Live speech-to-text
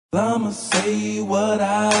I'ma say what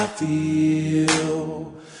I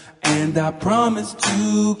feel, and I promise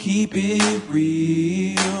to keep it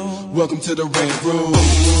real. Welcome to the Red Room.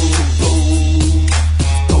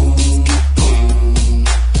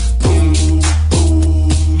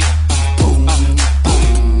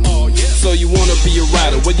 So you wanna be a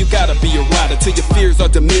rider? Well, you gotta be a rider till your fears are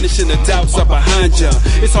diminishing, the doubts are behind ya.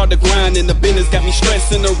 It's hard to grind in the business, got me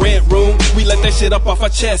stressed in the Red Room. We let that shit up off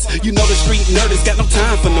our chest. You know the street nerd has got no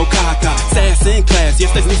time for no caca. Sass in class,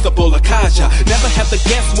 yes, that's Mr. Bulakaja. Never have to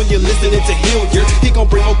guess when you're listening to Hilliard. He gon'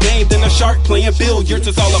 bring more game than a shark playing billiards.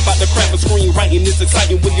 It's all about the craft of screenwriting. It's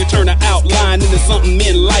exciting when you turn an outline into something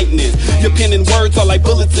enlightening. Your pen and words are like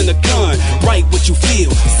bullets in a gun. Write what you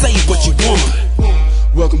feel, say what you want.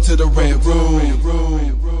 Welcome to the Red Room.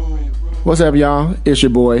 What's up, y'all? It's your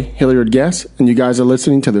boy, Hilliard Guest, and you guys are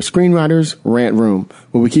listening to the Screenwriters Rant Room,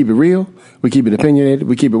 where we keep it real, we keep it opinionated,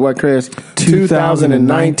 we keep it what, Chris?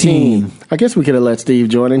 2019. I guess we could have let Steve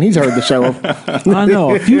join in. He's heard the show. I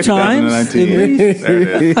know, a few times. At least.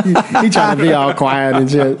 He trying to be all quiet and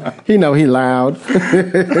shit. He know he loud.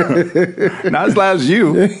 Not as loud as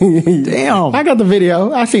you. Damn. I got the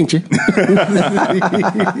video. I seen you.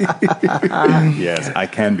 Yes, I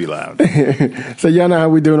can be loud. So y'all know how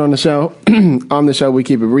we do it on the show. On the show, we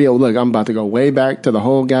keep it real. Look, I'm about to go way back to the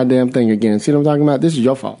whole goddamn thing again. See what I'm talking about? This is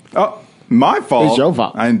your fault. Oh, my fault? It's your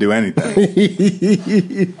fault. I didn't do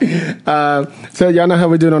anything. So y'all know how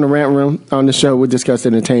we do it on the Rant Room. On the show, we discuss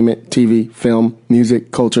entertainment, TV, film,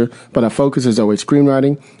 music, culture. But our focus is always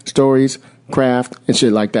screenwriting, stories, craft, and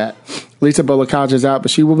shit like that. Lisa Bulakaja is out,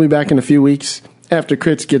 but she will be back in a few weeks after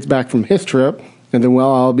Chris gets back from his trip. And then we'll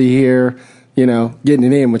all be here, you know,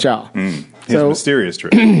 getting it in with y'all. His mysterious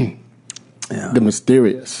trip. Yeah. The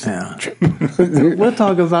mysterious. Yeah. We'll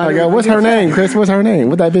talk about it. What's her name, Chris? What's her name?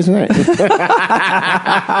 What's that bitch's name?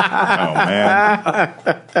 Oh, man.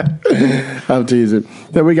 I'm teasing.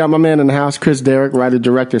 Then we got my man in the house, Chris Derrick, writer,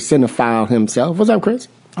 director, cinephile himself. What's up, Chris?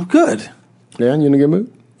 I'm good. Yeah, you in a good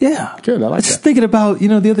mood? Yeah. Good, I like Just that. thinking about,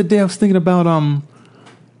 the other day I was thinking about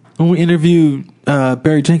when we interviewed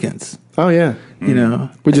Barry Jenkins. Oh, yeah. You know.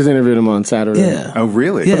 We just interviewed him on Saturday. Yeah. Oh,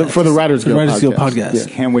 really? Yeah. For the Writers Guild podcast. Yeah.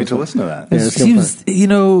 Can't wait to listen to that. Yeah, it's He good was,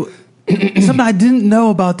 something I didn't know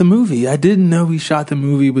about the movie. I didn't know he shot the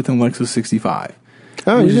movie with an Lexus 65.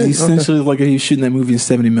 Oh, you did? Essentially like he was shooting that movie in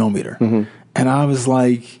 70 millimeter. Mm-hmm. And I was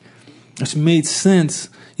like, it made sense.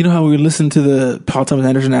 You know how we were listening to the Paul Thomas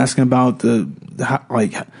Anderson asking about how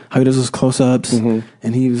he does those close-ups,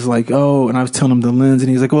 and he was like, oh, and I was telling him the lens, and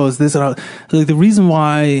he was like, well, it's this. And I was like, the reason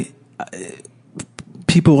why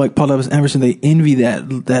people like Paul Thomas Anderson, they envy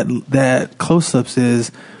that close-ups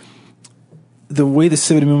is the way the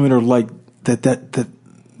 70 millimeter like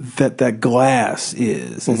that glass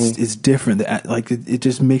is different. It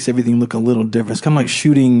just makes everything look a little different. It's kind of like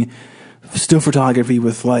shooting still photography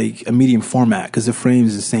with like a medium format because the frame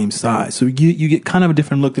is the same size, so you get kind of a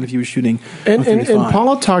different look than if you were shooting. And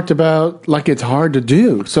Paul talked about like it's hard to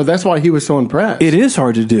do, so that's why he was so impressed. It is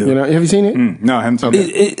hard to do. You know, have you seen it? No, I haven't seen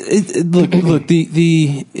it. Look. I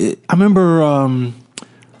remember.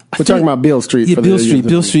 We're talking about Beale Street. Yeah, Beale Street.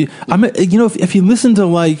 If you listen to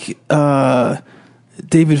like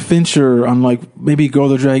David Fincher on like maybe Girl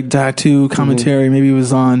the Drag Tattoo commentary, maybe it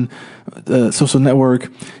was on Social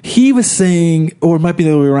Network, he was saying, or it might be the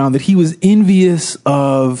other way around, that he was envious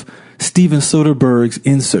of Steven Soderbergh's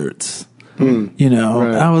inserts. You know,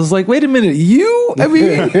 right. I was like, wait a minute, you? I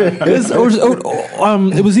mean,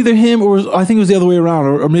 it was either him or I think it was the other way around,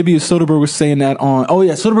 or maybe Soderbergh was saying that on. Oh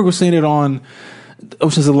yeah, Soderbergh was saying it on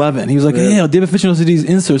Ocean's 11. He was like, yeah, David Fincher knows these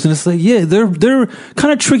inserts, and it's like, yeah, they're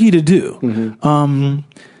kind of tricky to do.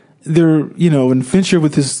 They're, and Fincher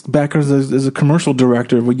with his background as a commercial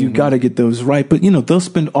director, well, you got to get those right. But they'll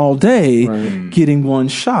spend all day getting one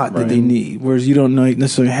shot that they need, whereas you don't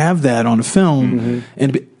necessarily have that on a film,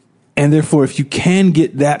 and therefore, if you can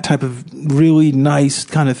get that type of really nice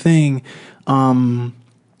kind of thing,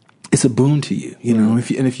 it's a boon to you.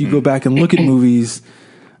 If you go back and look at movies.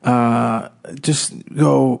 Just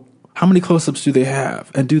go, how many close-ups do they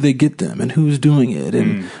have, and do they get them, and who's doing it,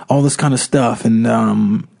 and all this kind of stuff. And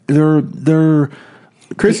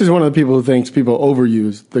Chris is one of the people who thinks people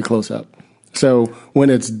overuse the close-up. So when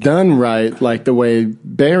it's done right, like the way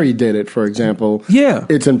Barry did it, for example,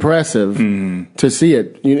 it's impressive to see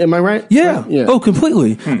it. Am I right? Yeah. Oh,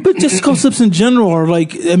 completely. But just close-ups in general are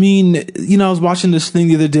like, I was watching this thing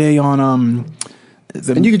the other day on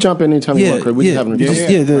and you can jump in anytime you want.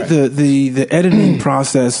 The editing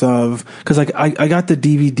process of, because I got the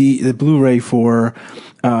DVD, the Blu-ray for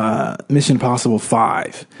Mission Impossible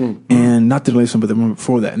 5, and not the latest one, but the one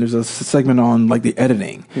before that. And there's a segment on like the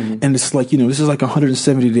editing, and it's like, this is like a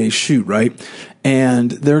 170-day shoot, right?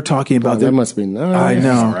 And they're talking about that must be nice. I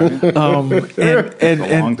know,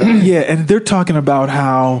 and they're talking about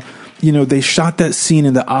how they shot that scene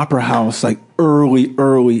in the opera house like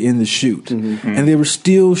early in the shoot, and they were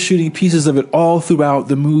still shooting pieces of it all throughout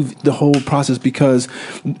the whole process, because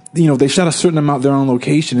they shot a certain amount there on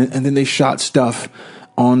location, and then they shot stuff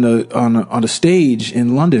on the stage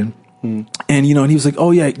in London. And and he was like,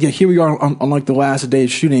 oh yeah, here we are on like the last day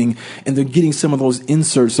of shooting, and they're getting some of those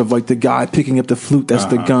inserts of like the guy picking up the flute, that's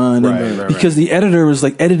the gun, because the editor was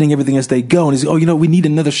like editing everything as they go, and he's like, we need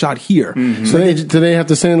another shot here. So do they have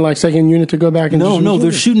to send like second unit to go back and no,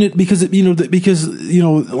 they're shooting it because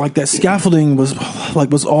like that scaffolding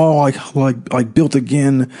was all like built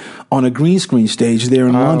again on a green screen stage there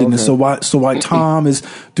in London. Okay. And so why Tom is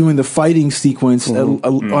doing the fighting sequence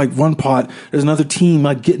like one part, there's another team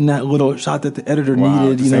like getting that little shot that the editor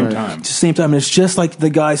needed, at the same time. And it's just like the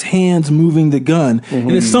guy's hands moving the gun,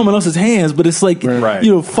 and it's someone else's hands, but it's like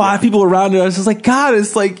five people around it. It's just like, God,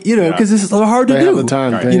 it's like because it's hard to do. The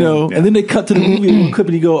time, and then they cut to the movie clip,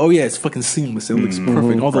 and you go, oh yeah, it's fucking seamless. It looks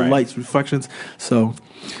perfect. All the lights, reflections. So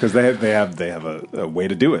because they have a way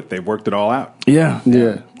to do it. They've worked it all out. Yeah.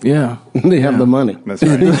 They have the money. That's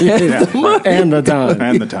right. And the time.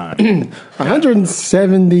 And the time.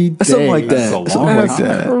 170 days. Something like that. That's a long way.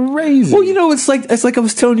 That's crazy. Well, it's like I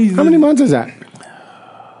was telling you. How many months is that?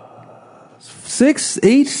 6,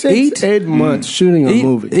 8 8 months shooting a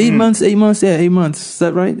movie. 8 months. 8 months. Yeah, 8 months. Is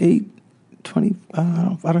that right? 8, 20.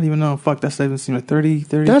 I don't even know. Fuck, that doesn't seem like 30.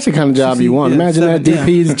 That's the kind of job you want. Imagine that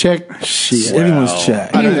DP's check. Shit. Everyone's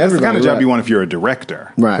check. That's the kind of job you want if you're a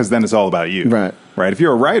director. Right. Because then it's all about you. Right. If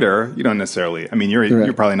you're a writer, you don't necessarily. I mean,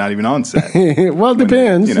 you're probably not even on set. Well, it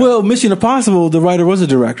depends. Well, Mission Impossible, the writer was a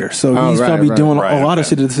director, so he's probably doing a lot of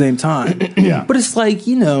shit at the same time. Yeah. But it's like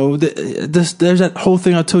there's that whole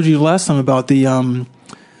thing I told you last time about the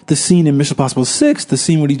scene in Mission Impossible 6, the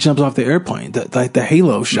scene when he jumps off the airplane, the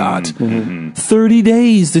Halo shot. 30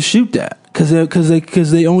 days to shoot that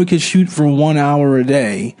because they only could shoot for 1 hour a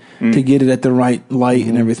day to get it at the right light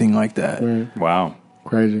and everything like that. Wow.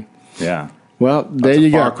 Crazy. Yeah. Well, there That's you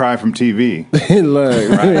a far go. cry from TV. Look,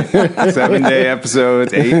 Right. 7-day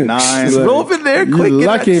episodes, 8, 9. Roll up in there quick. You're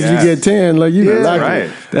lucky if you get 10. Look, you lucky.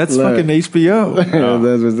 Right. That's Look. fucking HBO.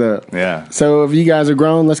 That's what's up. Yeah. So if you guys are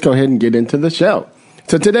grown, let's go ahead and get into the show.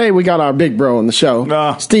 So today we got our big bro on the show,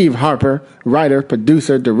 Steve Harper, writer,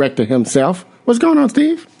 producer, director himself. What's going on,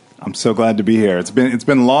 Steve? I'm so glad to be here. It's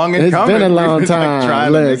been long and It's coming. been a long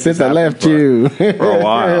time. Look, since I left you for a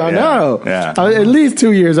while. I know. Yeah. At least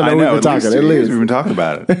 2 years. I know we've been talking. At least we've been talking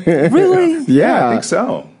about it. Really? Yeah. I think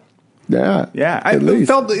so. Yeah.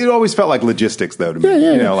 It always felt like logistics, though, to me.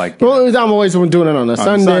 Yeah. I'm always doing it on a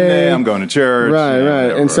Sunday. I'm going to church.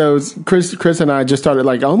 Right. And so Chris and I just started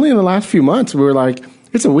only in the last few months. We were like,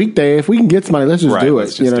 it's a weekday. If we can get somebody, let's just do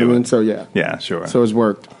it. You know what I mean? So yeah. Yeah, sure. So it's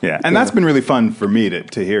worked. Yeah, and that's been really fun for me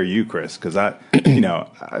to hear you, Chris, because I've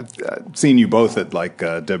seen you both at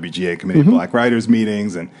WGA Committee of Black Writers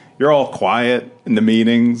meetings, and you're all quiet in the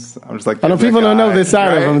meetings. I'm just like, I know people don't know this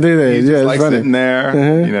side of him, do they? He's just it's funny. sitting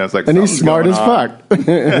there. It's like, and he's smart as fuck. What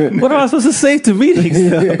am I supposed to say to meetings?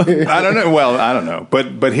 I don't know. Well, I don't know,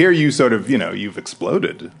 but here you sort of you've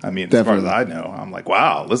exploded. I mean, Definitely. as far as I know, I'm like,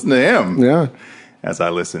 wow, listen to him. Yeah. As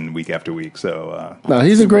I listen week after week. So no,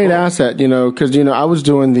 he's a great asset, because I was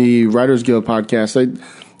doing the Writers Guild podcast.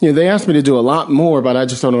 They asked me to do a lot more, but I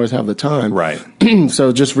just don't always have the time. Right.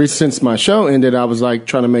 So just since my show ended, I was like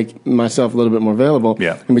trying to make myself a little bit more available.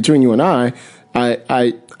 Yeah. And between you and I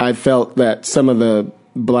felt that some of the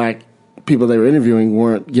black people they were interviewing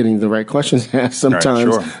weren't getting the right questions asked sometimes.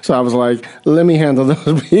 Right, sure. So I was like, let me handle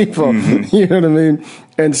those people. You know what I mean?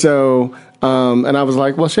 And so, and I was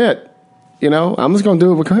like, well, shit. I'm just going to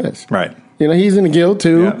do it with Chris. Right. He's in the guild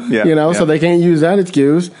too, so they can't use that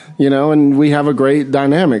excuse, and we have a great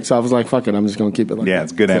dynamic. So I was like, fuck it, I'm just going to keep it like that. Yeah,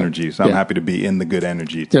 it's good energy. So I'm happy to be in the good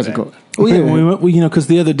energy today. Yes, of course. Well, yeah, because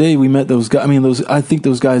the other day we met those guys. I mean, I think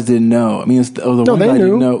those guys didn't know. I mean, the one guy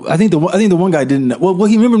didn't know. I think the one guy didn't know. Well,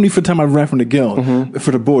 he remembered me for the time I ran from the guild for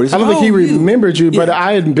the board. I don't think he remembered you, but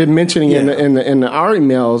I had been mentioning in our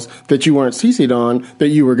emails that you weren't CC'd on that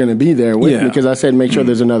you were going to be there with me because I said make sure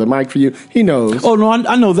there's another mic for you. He knows. Oh no,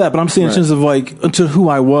 I know that, but I'm saying in terms of to who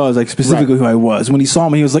I was, specifically who I was. When he saw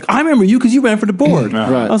me, he was like, "I remember you because you ran for the board."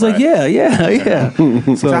 Right. I was like, "Yeah."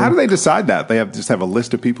 So how do they decide that? They just have a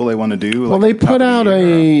list of people they want to do. Well, they put out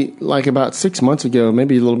about 6 months ago,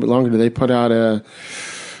 maybe a little bit longer. They put out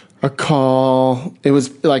a call. It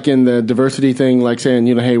was like in the diversity thing, like saying,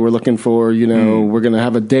 hey, we're looking for, we're going to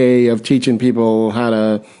have a day of teaching people how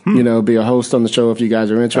to, be a host on the show if you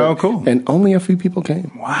guys are interested. Oh, cool. And only a few people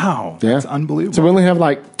came. Wow. That's unbelievable. So we only have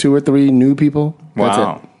like 2 or 3 new people. That's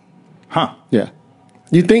Wow. it. Huh. Yeah.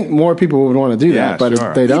 You'd think more people would want to do that, but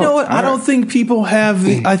sure. they don't. You know what? I don't think people have.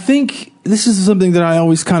 I think this is something that I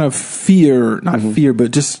always kind of not fear,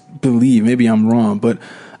 but just believe. Maybe I'm wrong, but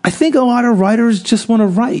I think a lot of writers just want to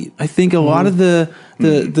write. I think a lot of the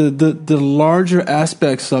larger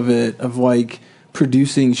aspects of it, of like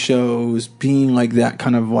producing shows, being like that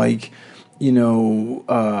kind of like,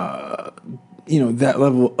 that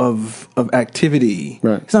level of activity.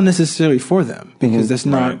 Right. It's not necessarily for them because that's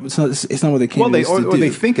not. Right. It's not what they came. Well, to or they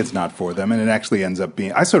think it's not for them, and it actually ends up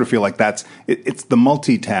being. I sort of feel like it's the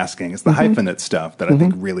multitasking, it's the hyphenate stuff that I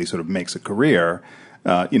think really sort of makes a career.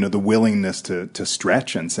 The willingness to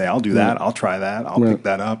stretch and say, I'll do that, I'll try that, I'll pick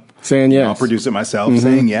that up. Saying yes. I'll produce it myself,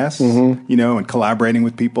 saying yes, and collaborating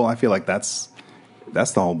with people. I feel like that's the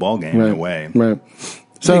whole ballgame in a way. Right.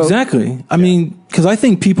 So, exactly. I mean, because I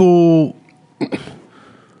think people,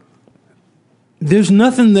 there's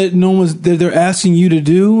nothing that that they're asking you to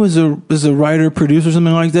do as a writer, producer,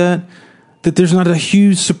 something like that there's not a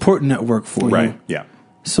huge support network for you. Right, yeah.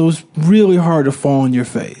 So it's really hard to fall on your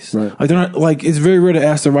face. Right. Like they're not like it's very rare to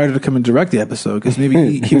ask the writer to come and direct the episode because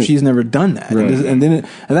maybe he or she's never done that, right. and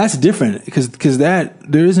that's different because that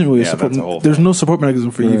there isn't really a support. There's no support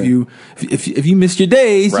mechanism for you if you missed your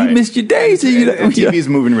days, you missed your days. And TV is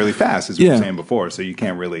moving really fast, as we were saying before, so you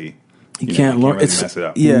can't really you can't learn. Really mess it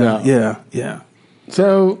up. Yeah.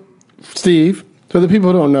 So, Steve, for the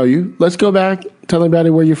people who don't know you, let's go back. Tell everybody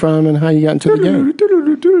where you're from and how you got into the game.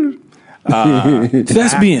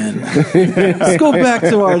 Thespian. Let's go back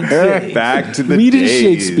to our day. Back to the Reading days.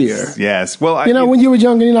 Shakespeare. Yes. Well, when you were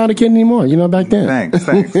young, you're not a kid anymore. Back then. Thanks.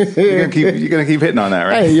 You're gonna keep hitting on that,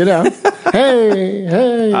 right?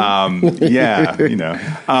 Hey.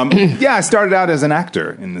 I started out as an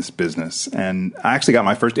actor in this business, and I actually got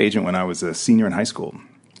my first agent when I was a senior in high school.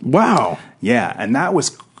 Wow. Yeah, and that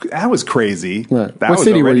was crazy. Right. That What was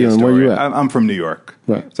city were you in? Where you at? I'm from New York.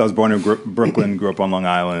 Right. So I was born in Brooklyn, grew up on Long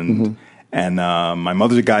Island, and my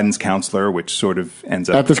mother's a guidance counselor, which sort of ends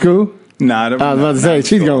up after school. I was about to say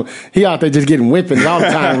he out there just getting whippings all the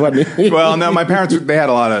time, wasn't he? Well, no, my parents they had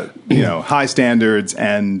a lot of high standards,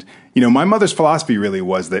 and my mother's philosophy really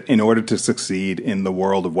was that in order to succeed in the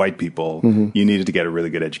world of white people, you needed to get a really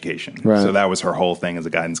good education. Right. So that was her whole thing as a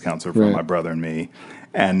guidance counselor for my brother and me.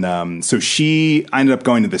 And so I ended up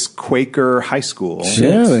going to this Quaker high school.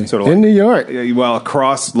 Really? Sort of in New York? Well,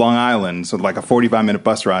 across Long Island, so like a 45-minute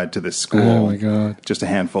bus ride to this school. Oh, my God. Just a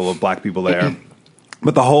handful of black people there.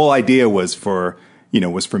 But the whole idea was for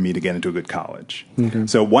me to get into a good college. Okay.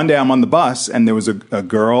 So one day I'm on the bus, and there was a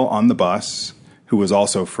girl on the bus who was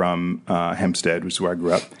also from Hempstead, which is where I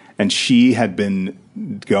grew up. And she had been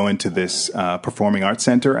going to this performing arts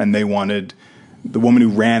center, and the woman who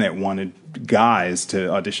ran it wanted guys to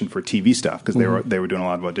audition for TV stuff because they were doing a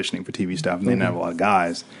lot of auditioning for TV stuff, and they didn't have a lot of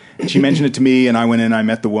guys. And she mentioned it to me, and I went in, I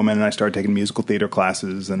met the woman, and I started taking musical theater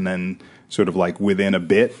classes, and then sort of like within a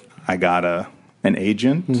bit, I got an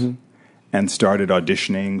agent and started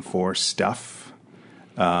auditioning for stuff.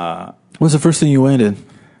 What's the first thing you landed?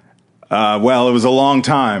 Well, it was a long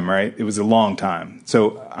time, right? It was a long time.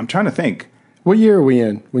 So I'm trying to think. What year are we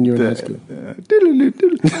in when you were in high school?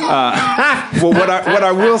 Well, what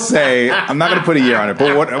I will say, I'm not going to put a year on it,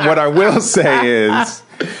 but what I will say is,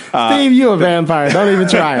 Steve, you a vampire. Don't even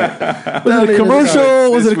try it. Was it a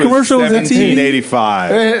commercial? Was it a commercial? Was it TV?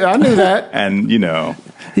 1785. I knew that. And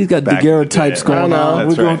he's got daguerreotypes going on.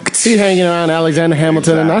 That's right. He's hanging around Alexander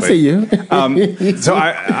Hamilton, and I see you. So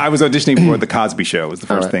I was auditioning for the Cosby Show. Was the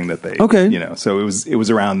first thing that they, So it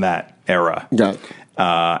was around that era. Got it.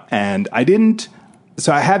 And I didn't.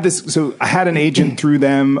 So I had this. So I had an agent through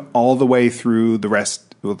them all the way through the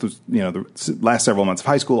rest. The last several months of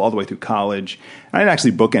high school, all the way through college. I didn't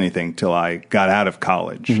actually book anything till I got out of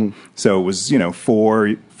college. So it was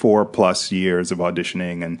 4+ years of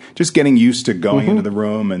auditioning and just getting used to going into the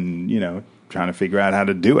room and trying to figure out how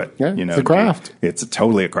to do it. Yeah, it's a craft. It's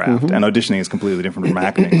totally a craft, and auditioning is completely different from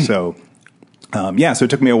acting. So so it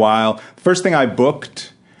took me a while. First thing I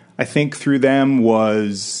booked, I think through them there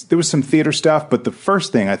was some theater stuff, but the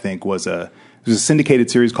first thing I think was a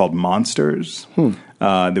syndicated series called Monsters.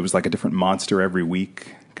 There was like a different monster every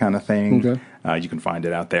week kind of thing. Okay. You can find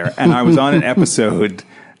it out there. And I was on an episode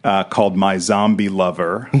called My Zombie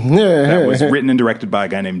Lover that was written and directed by a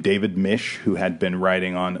guy named David Mish, who had been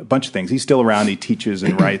writing on a bunch of things. He's still around. He teaches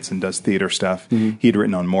and writes and does theater stuff. He had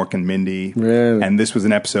written on Mork and Mindy. Really? And this was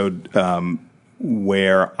an episode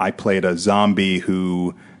where I played a zombie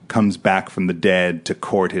who comes back from the dead to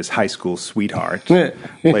court his high school sweetheart,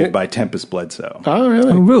 played by Tempest Bledsoe. Oh,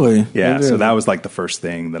 really? Oh, really? Yeah, so that was like the first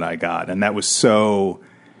thing that I got. And that was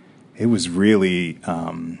it was really,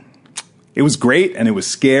 it was great and it was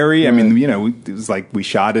scary. I mean, it was like we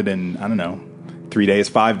shot it in, 3 days,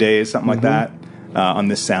 5 days, something like that, on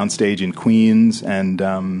this soundstage in Queens.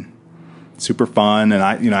 And super fun. And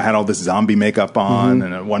I had all this zombie makeup on.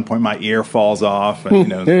 And at one point my ear falls off.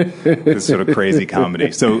 And, this sort of crazy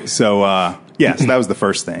comedy. So that was the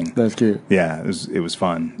first thing. That's cute. Yeah, it was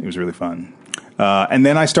fun. It was really fun. And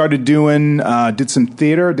then I started did some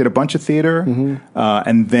theater, did a bunch of theater,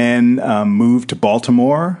 and then moved to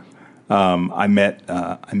Baltimore. I met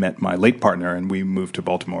my late partner, and we moved to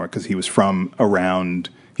Baltimore because he was from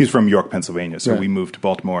York, Pennsylvania. So we moved to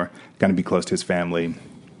Baltimore, going to be close to his family.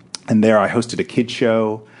 And there I hosted a kid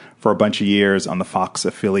show for a bunch of years on the Fox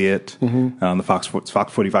affiliate, on the Fox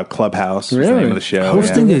 45 Clubhouse was the name of the show.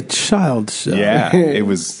 Hosting a child show. Yeah, it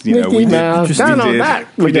was, we Mickey Mouse.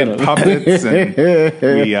 did puppets, and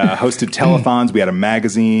we hosted telethons. We had a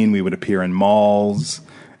magazine. We would appear in malls.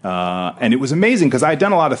 And it was amazing because I had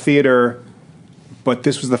done a lot of theater, but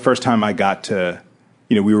this was the first time I got to,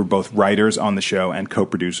 we were both writers on the show and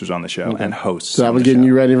co-producers on the show and hosts. So I was getting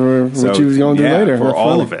you ready for what you was going to do later. For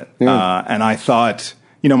all of it. Yeah. And I thought,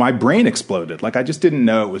 my brain exploded. Like I just didn't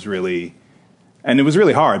know it was really, and it was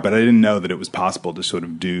really hard, but I didn't know that it was possible to sort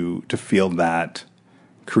of to feel that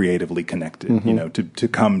creatively connected, to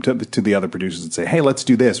come to the other producers and say, hey, let's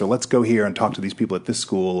do this, or let's go here and talk to these people at this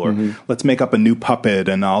school, or let's make up a new puppet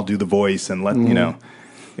and I'll do the voice and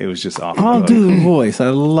it was just awesome. I'll do the voice. I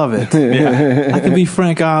love it. Yeah. I could be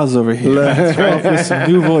Frank Oz over here. With some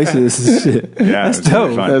new voices and shit. Yeah, that's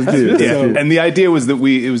dope. That's good. Yeah. And the idea was that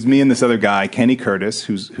it was me and this other guy, Kenny Curtis,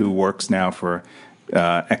 who works now for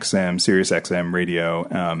Sirius XM radio,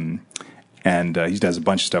 and he does a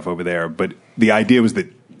bunch of stuff over there. But the idea was that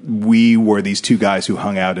we were these two guys who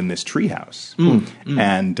hung out in this treehouse,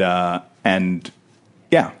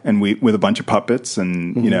 and we with a bunch of puppets,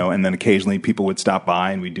 and and then occasionally people would stop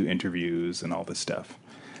by and we'd do interviews and all this stuff.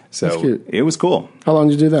 So it was cool. How long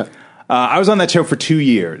did you do that? I was on that show for 2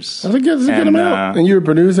 years. That's a good amount. And you were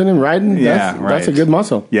producing and writing. That's a good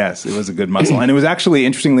muscle. Yes, it was a good muscle, and it was actually,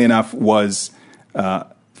 interestingly enough,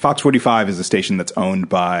 Fox 45 is a station that's owned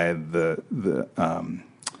by the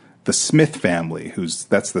Smith family,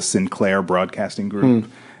 that's the Sinclair Broadcasting Group.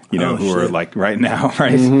 Who are like right now,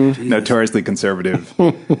 right? Notoriously conservative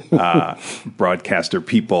broadcaster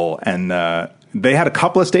people. And they had a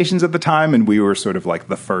couple of stations at the time, and we were sort of like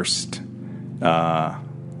the first,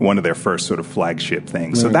 one of their first sort of flagship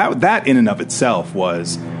things. Right. So that in and of itself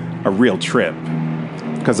was a real trip.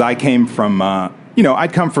 Because I came from,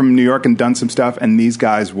 I'd come from New York and done some stuff, and these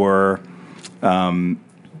guys were...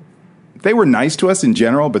 they were nice to us in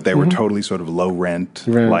general, but they were totally sort of low rent,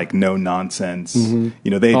 like no nonsense.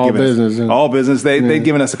 They had all business. They'd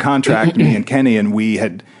given us a contract, me and Kenny, and we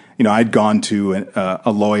had, I'd gone to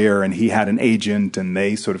a lawyer, and he had an agent, and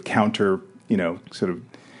they sort of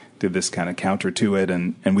did this kind of counter to it,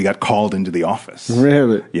 and we got called into the office.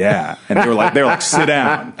 Really? Yeah. And they were like, sit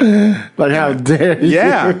down. Like, how dare you?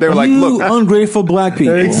 Yeah. They were like, look. Ungrateful black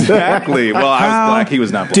people. Exactly. Well, I was black. He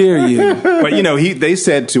was not black. Dare you? But, they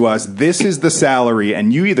said to us, this is the salary,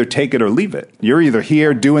 and you either take it or leave it. You're either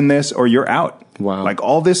here doing this or you're out. Wow. Like,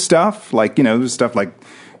 all this stuff, like, there's stuff like,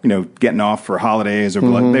 getting off for holidays, or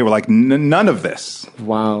they were like, none of this.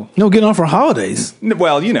 Wow. No, getting off for holidays.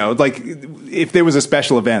 Well, like if there was a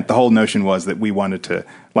special event, the whole notion was that we wanted to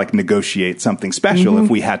like negotiate something special if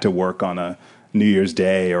we had to work on a New Year's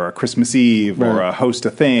Day or a Christmas Eve or host a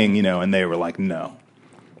thing, and they were like, no,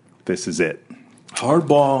 this is it.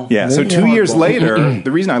 Hardball. Yeah. So 2 years later,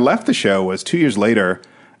 the reason I left the show was 2 years later,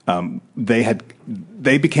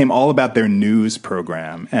 they became all about their news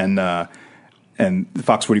program, and the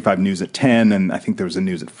Fox 45 News at 10, and I think there was a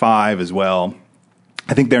news at 5 as well.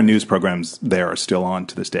 I think their news programs there are still on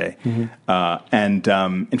to this day. And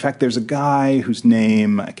in fact, there's a guy whose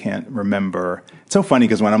name I can't remember. It's so funny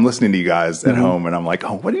because when I'm listening to you guys at home and I'm like,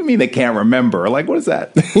 oh, what do you mean they can't remember? Like, what is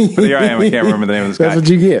that? But here I am, I can't remember the name of this guy. That's what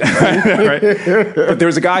you get. Right? But there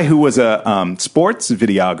was a guy who was a sports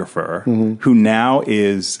videographer who now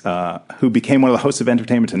who became one of the hosts of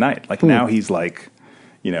Entertainment Tonight. Like now he's like...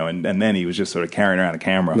 and then he was just sort of carrying around a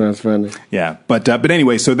camera. That's funny. Yeah. But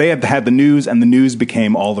anyway, so they had the news, and the news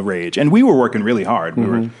became all the rage. And we were working really hard. We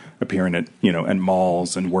were appearing at, at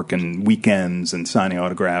malls and working weekends and signing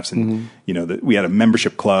autographs. And, we had a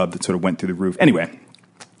membership club that sort of went through the roof. Anyway,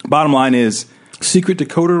 bottom line is secret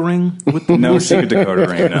decoder ring with the No secret decoder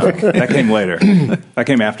ring. No, that came later. That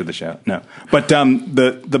came after the show. No, but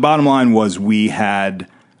the bottom line was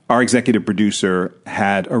our executive producer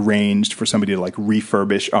had arranged for somebody to like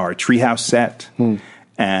refurbish our Treehouse set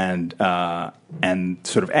and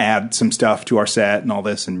sort of add some stuff to our set and all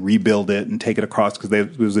this and rebuild it and take it across because there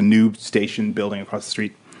was a new station building across the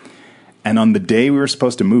street. And on the day we were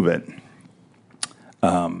supposed to move it,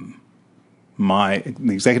 the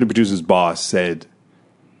executive producer's boss said,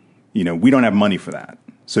 we don't have money for that.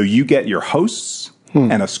 So you get your hosts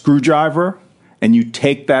and a screwdriver and you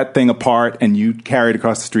take that thing apart and you carry it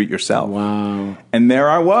across the street yourself. Wow. And there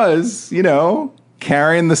I was,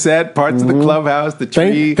 carrying the set, parts of the clubhouse, the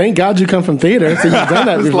tree. Thank God you come from theater, so you've done that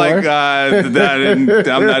I was before. like, I'm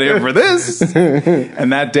not here for this.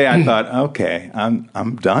 And that day I thought, okay,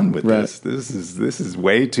 I'm done with this. This is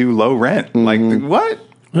way too low rent. Like, what?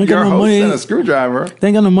 Your host and a screwdriver. They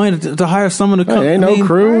ain't got no money to hire someone to come. Hey, ain't no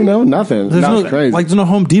crew, no nothing. There's Crazy. There's no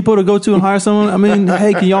Home Depot to go to and hire someone. I mean,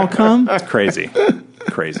 hey, can y'all come? Crazy.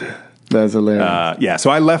 That's hilarious. So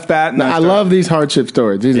I left that. And I love these hardship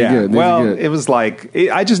stories. These are good. It was like,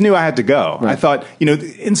 I just knew I had to go. Right. I thought,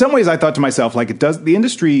 in some ways I thought to myself, like the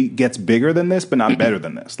industry gets bigger than this, but not better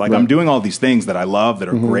than this. Like I'm doing all these things that I love that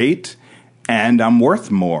are great and I'm worth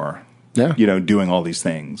more, doing all these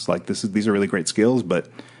things. Like these are really great skills, but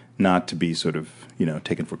not to be sort of,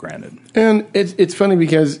 taken for granted. And it's funny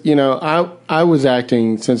because, I was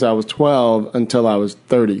acting since I was 12 until I was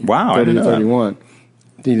 30. Wow. 30 to 31.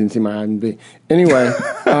 You didn't see my IMDb. Anyway,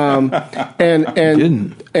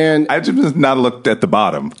 and I just not looked at the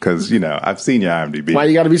bottom because, I've seen your IMDb. Why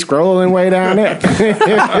you got to be scrolling way down there?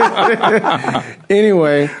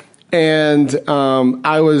 Anyway, and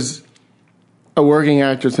I was a working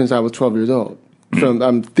actor since I was 12 years old.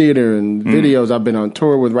 From theater and videos. I've been on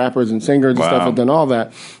tour with rappers and singers and stuff. I've done all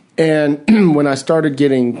that. And when I started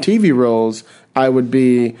getting TV roles, I would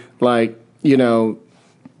be like,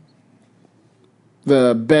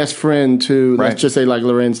 the best friend to, let's just say, like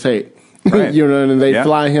Lorenz Tate. Right. And they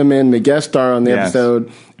fly him in the guest star on the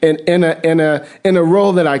episode. And in a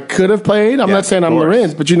role that I could have played. I'm not saying I'm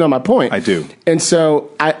Lorenz, but you know my point. I do. And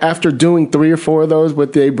so after doing 3 or 4 of those,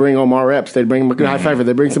 they bring Omar Epps, they bring High Fiver,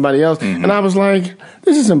 they bring somebody else, and I was like,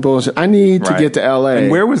 this is some bullshit. I need to get to L.A.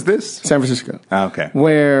 And where was this? San Francisco. Oh, okay.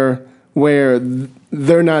 Where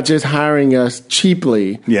they're not just hiring us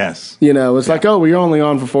cheaply. Yes. It's like, oh, we're only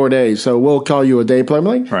on for 4 days, so we'll call you a day player. I'm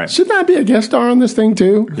like, shouldn't I be a guest star on this thing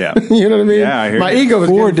too? Yeah. You know what I mean? Yeah, I hear My you. ego was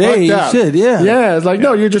 4 getting days. fucked up. Shit, yeah. Yeah, it's like,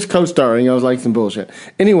 no, you're just co-starring. I was like, some bullshit.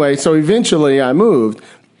 Anyway, so eventually I moved,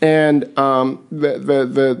 and so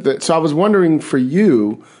I was wondering for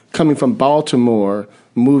you, coming from Baltimore,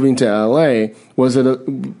 moving to LA, was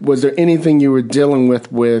there anything you were dealing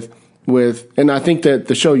with, and I think that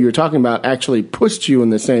the show you were talking about actually pushed you in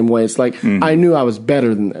the same way. It's like, I knew I was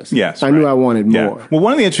better than this. Yes. I knew I wanted more. Well,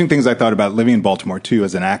 one of the interesting things I thought about living in Baltimore, too,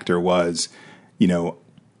 as an actor was,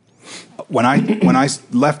 when I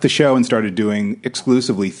left the show and started doing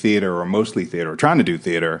exclusively theater or mostly theater or trying to do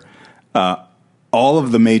theater, all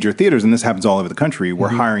of the major theaters, and this happens all over the country, were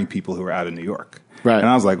hiring people who were out of New York. Right. And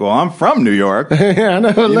I was like, well, I'm from New York. I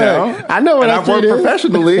know. I know what I've worked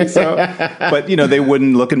professionally. So, but, they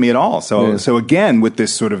wouldn't look at me at all. So again, with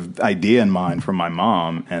this sort of idea in mind from my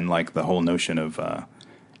mom and like the whole notion of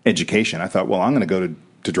education, I thought, well, I'm going to go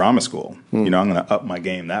to drama school. I'm going to up my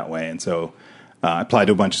game that way. And so I applied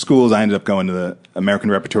to a bunch of schools. I ended up going to the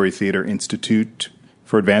American Repertory Theater Institute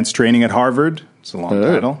for Advanced Training at Harvard. It's a long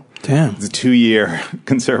title. Damn. It's a 2-year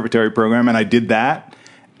conservatory program. And I did that.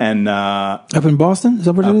 And up in Boston, is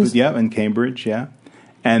that what it is? Yeah, in Cambridge, yeah.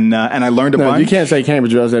 And I learned a bunch. You can't say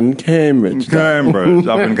Cambridge. I was in Cambridge. Cambridge,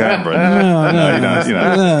 up in Cambridge. No, you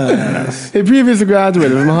don't. He previously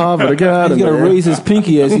graduated from Harvard Academy. He's got to raise his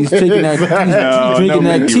pinky as he's taking that, drinking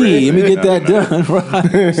that tea. Let me get that done.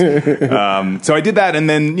 Right. So I did that, and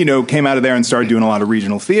then came out of there and started doing a lot of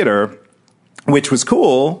regional theater, which was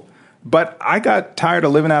cool. But I got tired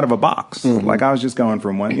of living out of a box. Like I was just going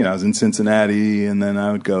from one, I was in Cincinnati, and then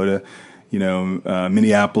I would go to,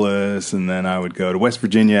 Minneapolis, and then I would go to West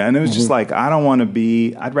Virginia, and it was just like,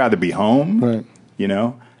 I'd rather be home, right.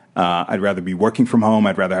 I'd rather be working from home.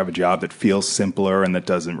 I'd rather have a job that feels simpler and that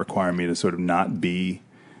doesn't require me to sort of not be,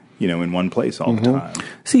 in one place all the time.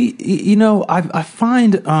 See, I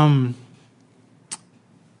find,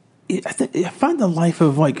 I find the life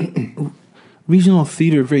of like regional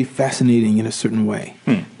theater very fascinating in a certain way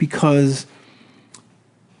because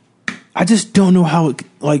I just don't know how it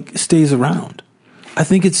like stays around. I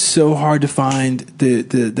think it's so hard to find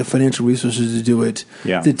the financial resources to do it.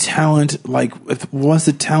 Yeah. The talent, like, once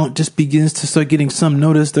the talent just begins to start getting some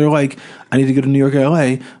notice, they're like, I need to go to New York, LA.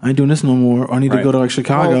 I ain't doing this no more. Or I need to go to like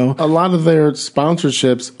Chicago. Well, a lot of their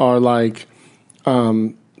sponsorships are like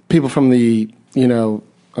people from the,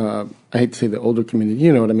 I hate to say the older community,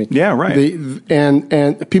 you know what I mean? Yeah, right.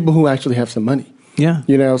 And people who actually have some money. Yeah.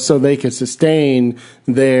 So they could sustain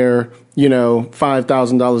their,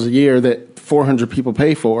 $5,000 a year that 400 people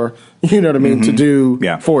pay for, you know what I mean, to do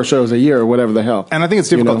 4 shows a year or whatever the hell. And I think it's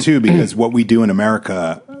difficult too, because what we do in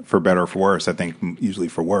America, for better or for worse, I think usually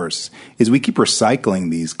for worse, is we keep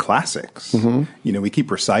recycling these classics. We keep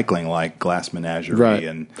recycling like Glass Menagerie. Right.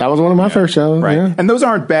 And that was one of my first shows. Right. Yeah. And those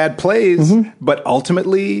aren't bad plays, but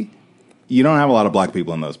ultimately, you don't have a lot of black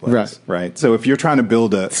people in those plays, right? So if you're trying to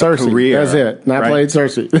build a career, that's it. Not played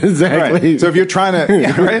Cersei, exactly. Right. So if you're trying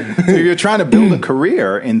to, so if you're trying to build a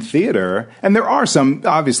career in theater, and there are some,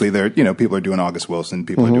 obviously, people are doing August Wilson,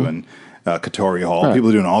 people are doing Katori Hall, people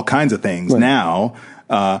are doing all kinds of things now.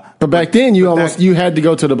 But back then, you had to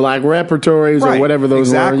go to the black repertories or whatever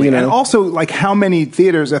those were. And also, like, how many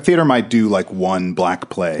theaters? A theater might do like one black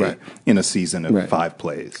play in a season of 5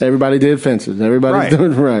 plays. Everybody did Fences. Everybody's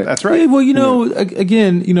doing That's right. Yeah, well,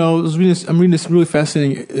 again, I'm reading this really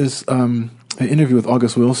fascinating an interview with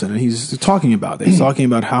August Wilson, and he's talking about that. He's talking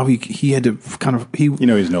about how he had to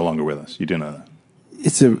he's no longer with us. You do know that.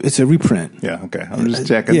 It's a reprint. Yeah, okay. I'm just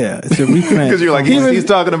checking. Yeah, it's a reprint. Because you're like, he's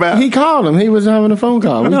talking about. He called him. He was having a phone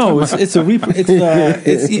call. No, it's a reprint.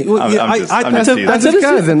 That's his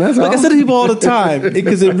cousin. That's all. Like I said to people all the time,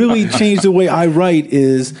 because it really changed the way I write,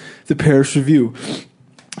 is the Paris Review.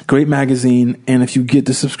 Great magazine, and if you get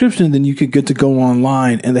the subscription, then you could get to go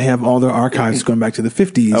online, and they have all their archives going back to the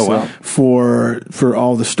 50s. Oh, wow. For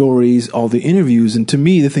all the stories, all the interviews. And to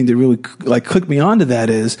me, the thing that really clicked me onto that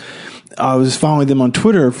is I was following them on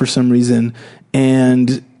Twitter for some reason,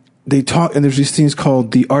 and they talk, and there's these things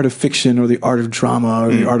called the art of fiction or the art of drama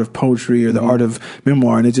or the art of poetry or the art of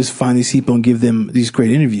memoir, and they just find these people and give them these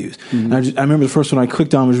great interviews. And I remember the first one I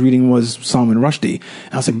clicked on was Salman Rushdie,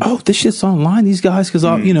 and I was like, oh, this shit's online, these guys, because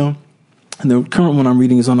and the current one I'm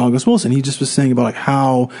reading is on August Wilson. He just was saying about like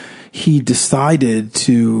how he decided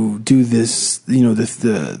to do this,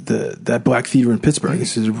 that black theater in Pittsburgh. He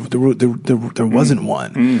says there wasn't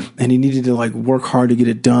one, and he needed to like work hard to get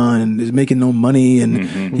it done, and he's making no money, and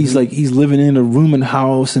he's living in a room and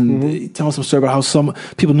house, and telling some story about how some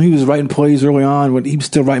people knew he was writing plays early on when he was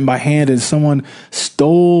still writing by hand, and someone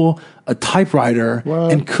stole a typewriter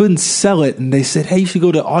and couldn't sell it, and they said, hey, you should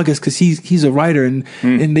go to August because he's a writer, and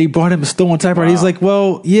they brought him a stolen typewriter. He's like,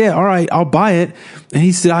 well, yeah, all right, I'll buy it. And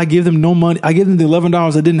he said, I give them no money. I give them the $11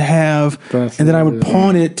 I didn't have, and then I would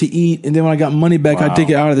pawn it to eat, and then when I got money back, I'd take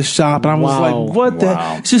it out of the shop. And I was like, what the?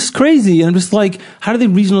 It's just crazy. And I'm just like, how do the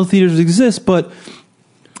regional theaters exist? But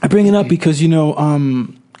I bring it up because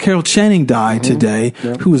Carol Channing died today,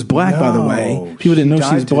 who was black, by the way. People didn't know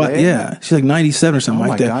she was black. Today? Yeah. She's like 97 or something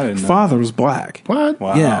like that. God, I didn't know. Father was black. What?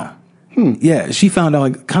 Wow. Yeah. Yeah. She found out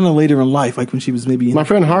like kind of later in life, like when she was maybe My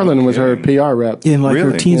friend Harlan was her PR rep. in like her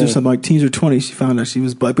Really? teens or something, like teens or 20s. She found out she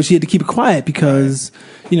was black, but she had to keep it quiet because,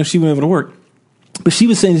 she wasn't able to work. But she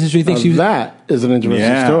was saying this interesting thing. She was, That is an interesting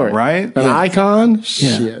Yeah, story. right? An icon?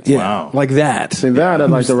 Shit. yeah, Wow. like that. See, that I'd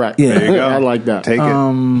like to write. Yeah. There you go. I like that. Take it. But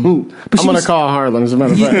I'm she going was- to call Harlan, as a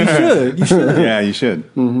matter of fact. You should. Yeah, you should.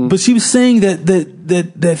 But she was saying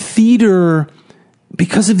that theater,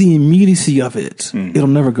 because of the immediacy of it, it'll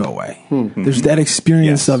never go away. There's that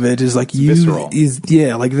experience Yes. of it is like visceral. like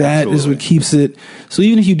that is Absolutely. what keeps it. So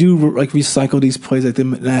even if you do like recycle these plays like the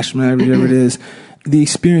National whatever it is, the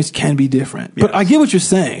experience can be different. But I get what you're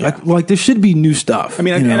saying. Like there should be new stuff. I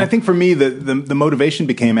mean, and I think for me, the motivation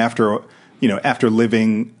became after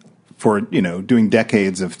living for, doing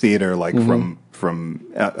decades of theater, like from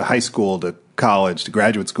high school to college to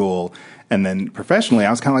graduate school, and then professionally,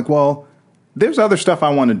 I was kind of like, well, there's other stuff I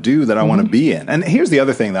want to do that I want to be in. And here's the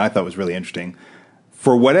other thing that I thought was really interesting.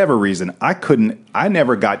 For whatever reason, I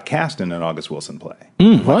never got cast in an August Wilson play.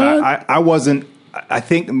 What? I wasn't. I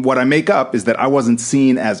think what I make up is that I wasn't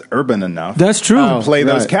seen as urban enough. That's true. To play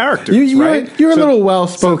those Right. characters, You're a little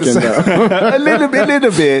well-spoken, though. a little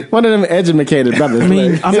bit. One of them educated brothers. I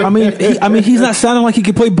mean, he's not sounding like he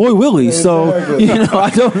could play Boy Willie. So I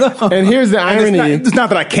don't know. And here's the irony. It's not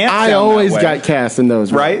that I can't. I sound always that way, got cast in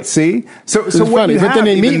those. right. See, so It's what funny, you but then have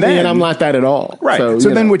they meet even me, then- and I'm not that at all. Right. So, So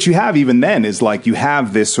you then know. what you have even then is like you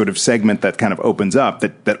have this sort of segment that kind of opens up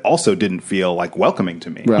that also didn't feel like welcoming to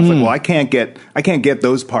me. Right. It's like, well, I can't get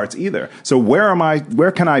those parts either. So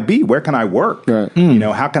where can I be? Where can I work? Right.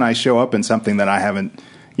 How can I show up in something that I haven't,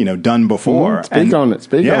 done before. Speak on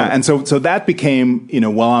it. And so that became,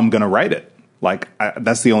 well, I'm going to write it. Like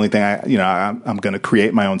that's the only thing I'm going to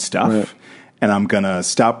create my own stuff. Right. And I'm going to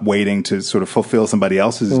stop waiting to sort of fulfill somebody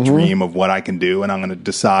else's dream of what I can do. And I'm going to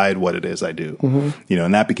decide what it is I do.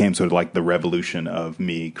 And that became sort of like the revolution of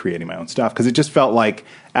me creating my own stuff. Because it just felt like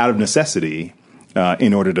out of necessity,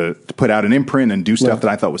 in order to put out an imprint and do stuff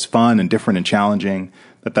that I thought was fun and different and challenging,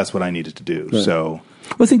 that's what I needed to do. Right. So,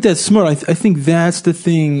 I think that's smart. I think that's the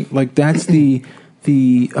thing. Like that's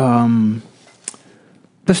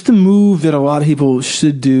that's the move that a lot of people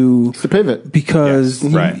should do. It's the pivot. Because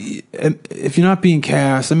if you're not being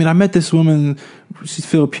cast, I mean, I met this woman, she's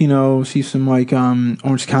Filipino, she's from like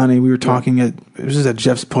Orange County. We were talking it was just at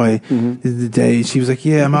Jeff's play the day. She was like,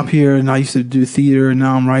 yeah, I'm up here and I used to do theater and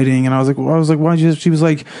now I'm writing. And I was like, why'd you? She was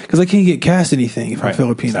like, because I can't get cast anything if I'm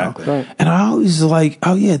Filipino. Exactly. Right. And I always like,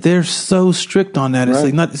 oh yeah, they're so strict on that. It's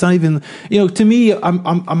like it's not even, to me,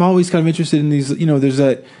 I'm always kind of interested in these, there's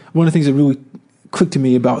that, one of the things that really clicked to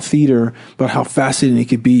me about theater, about how fascinating it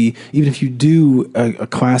could be, even if you do a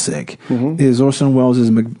classic, is Orson Welles'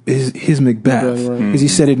 his Macbeth, because he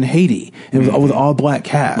said it in Haiti, and with all black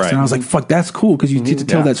cast, and I was like, "Fuck, that's cool," because you get to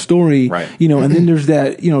tell that story, And then there's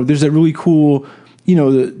that, there's that really cool.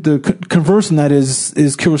 The converse in that is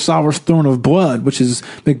Kurosawa's Throne of Blood, which is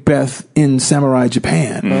Macbeth in samurai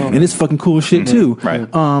Japan, and it's fucking cool as shit too.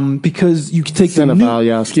 Because you can take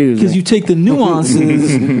you take the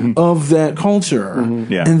nuances of that culture,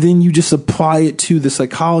 and then you just apply it to the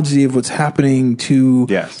psychology of what's happening to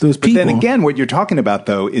those people. But then again, what you're talking about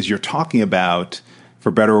though is you're talking about,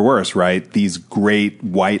 for better or worse, right? These great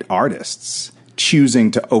white artists choosing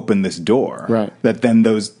to open this door that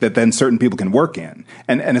then certain people can work in,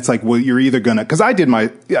 and it's like, well, you're either gonna, because I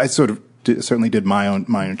certainly did my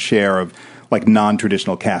own share of like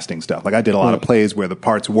non-traditional casting stuff. Like I did a lot of plays where the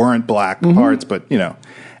parts weren't black parts, but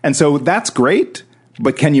and so that's great.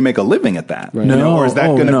 But can you make a living at that? No, or is that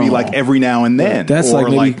going to be like every now and then? That's or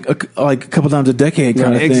like maybe a couple times a decade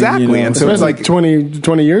kind of thing. Exactly. And so it's like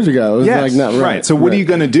 20 years ago. It was like not right. So what are you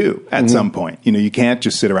going to do at some point? You can't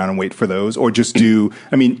just sit around and wait for those, or just do.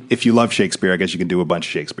 I mean, if you love Shakespeare, I guess you can do a bunch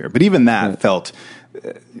of Shakespeare. But even that felt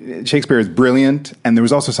Shakespeare is brilliant, and there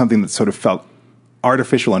was also something that sort of felt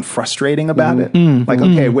artificial and frustrating about it.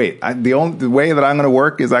 Okay, wait, the way that I'm going to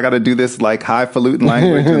work is I got to do this like highfalutin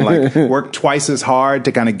language and like work twice as hard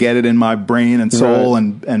to kind of get it in my brain and soul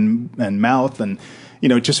and mouth, and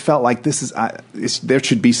it just felt like there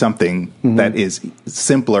should be something that is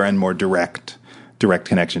simpler and more direct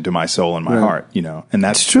connection to my soul and my heart, and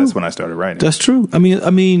that's when I started writing. That's true. I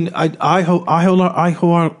mean, I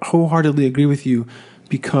wholeheartedly agree with you,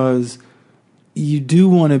 because you do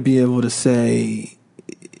want to be able to say,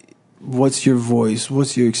 what's your voice,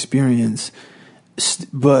 what's your experience,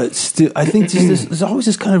 but still, I think there's always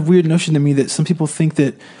this kind of weird notion to me that some people think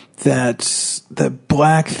that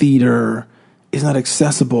black theater is not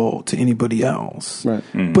accessible to anybody else. Right.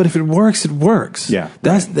 But if it works, it works. Yeah.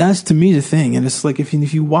 That's to me the thing. And it's like if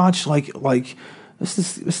you watch like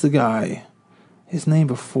what's the guy? His name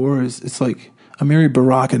before it's like Amiri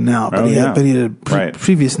Baraka now, but he had a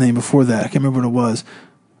previous name before that. I can't remember what it was.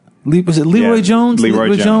 Was it Leroy Jones?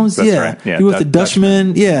 Leroy Jones. That's right. Yeah. He was the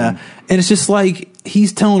Dutchman. Yeah. And it's just like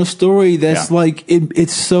he's telling a story that's like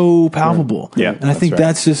it's so palpable. Yeah. And I think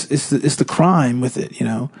that's just it's the crime with it,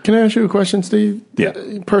 Can I ask you a question, Steve? Yeah.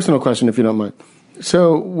 Personal question, if you don't mind.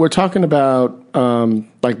 So we're talking about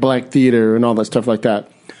like black theater and all that stuff like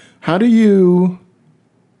that. How do you?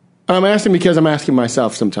 I'm asking because I'm asking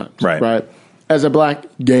myself sometimes. Right. As a black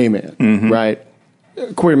gay man, right?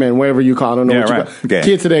 Queer man, whatever you call it. I don't know what you call it.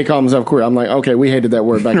 Kids today call themselves queer. I'm like, okay, we hated that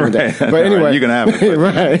word back in the day. But anyway. You can have it.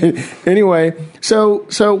 Right. Anyway, so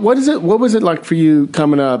what was it like for you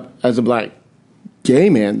coming up as a black gay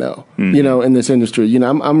man, though, in this industry?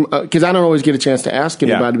 I'm because I don't always get a chance to ask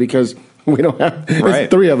anybody because we don't have, there's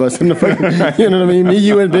three of us in the fucking, you know what I mean? Me,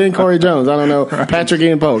 you, and Ben, Corey Jones. I don't know, Patrick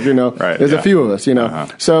Ian Polk, There's a few of us,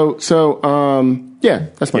 So,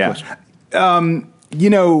 that's my question.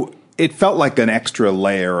 It felt like an extra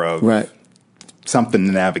layer of something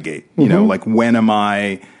to navigate. Like when do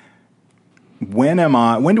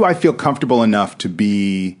I feel comfortable enough to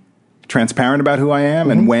be transparent about who I am,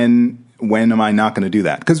 and when am I not going to do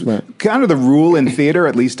that? Because kind of the rule in theater,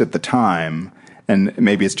 at least at the time, and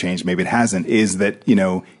maybe it's changed, maybe it hasn't, is that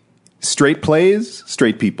straight plays,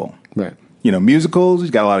 straight people. Right. Musicals,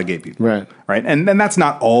 you've got a lot of gay people. Right. And then that's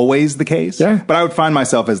not always the case. Yeah. But I would find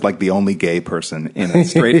myself as like the only gay person in a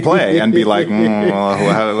straight play and be like, how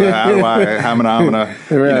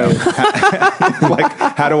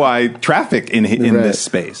do I traffic in this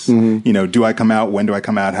space? Do I come out? When do I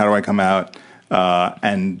come out? How do I come out?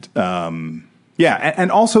 and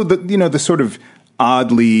also the sort of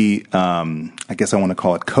oddly, I guess I want to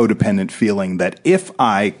call it codependent feeling that if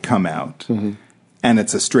I come out and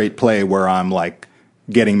it's a straight play where I'm like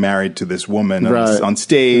getting married to this woman on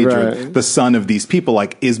stage or the son of these people,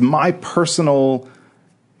 like, is my personal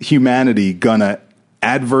humanity gonna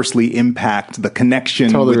adversely impact the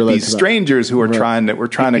connection with these strangers who are trying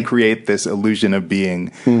to create this illusion of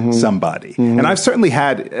being somebody? And I've certainly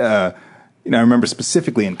had, I remember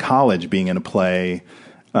specifically in college being in a play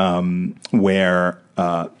where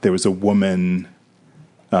there was a woman.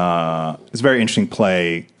 It's a very interesting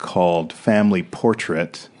play called Family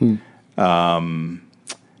Portrait,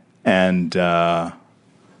 and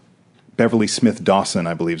Beverly Smith Dawson,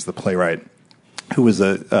 I believe, is the playwright, who was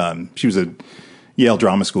she was a Yale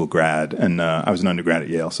Drama School grad, and I was an undergrad at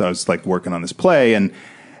Yale, so I was like working on this play, and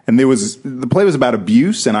the play was about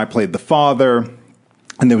abuse, and I played the father,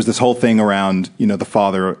 and there was this whole thing around, the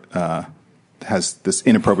father has this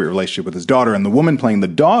inappropriate relationship with his daughter, and the woman playing the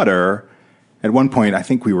daughter, at one point, I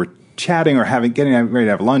think we were chatting or getting ready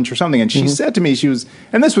to have lunch or something, and she said to me,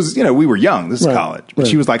 and this was, we were young, this is college, but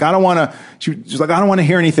she was like, I don't want to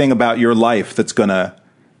hear anything about your life that's gonna,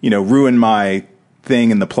 ruin my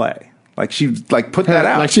thing in the play. Like, she put that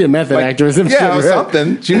out. Like she a method actress. Yeah, or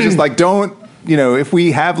something. She was just like, don't, if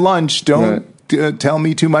we have lunch, don't tell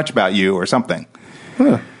me too much about you or something.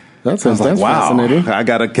 Huh. That's fascinating. I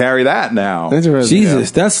got to carry that now.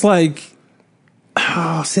 Jesus, that's like,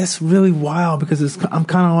 that's really wild, because I'm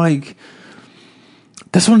kind of like,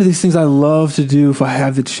 that's one of these things I love to do if I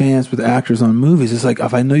have the chance with actors on movies. It's like,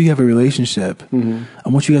 if I know you have a relationship, I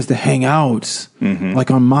want you guys to hang out,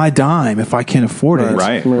 like on my dime if I can afford it.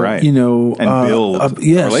 Right. And build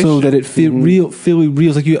so that it feel real.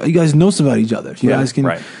 It's like you guys know about each other. You guys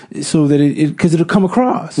can, so that because it'll come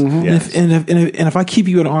across. Yes. And if I keep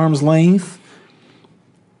you at arm's length,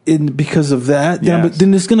 because of that,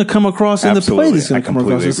 then it's going to come across in the play. It's going to come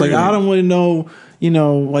across. It's like, I don't want to know.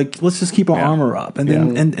 Like, let's just keep our armor up, and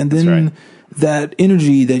then and then that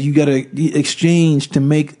energy that you got to exchange to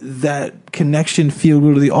make that connection feel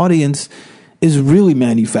real to the audience is really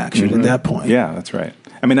manufactured at that point. Yeah, that's right.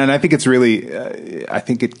 I mean, and I think it's really, I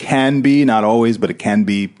think it can be, not always, but it can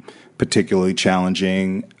be particularly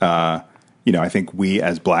challenging. I think we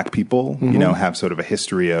as Black people, have sort of a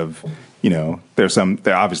history of, there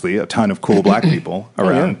are obviously a ton of cool Black people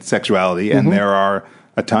around sexuality, and there are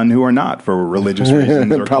a ton who are not, for religious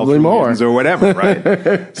reasons or probably more reasons or whatever,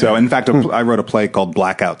 right? So, in fact, I wrote a play called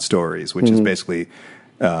Blackout Stories, which is basically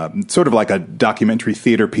sort of like a documentary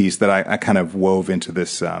theater piece that I kind of wove into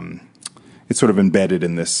this. It's sort of embedded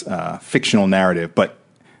in this fictional narrative, but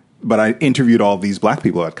I interviewed all these Black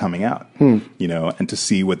people that coming out, and to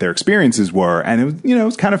see what their experiences were. And it was, it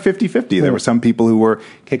was kind of 50-50. There were some people who were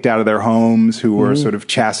kicked out of their homes, who were sort of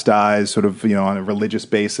chastised, sort of, on a religious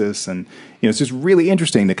basis. And, it's just really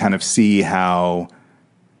interesting to kind of see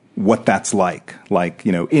what that's like,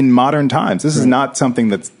 in modern times. This is not something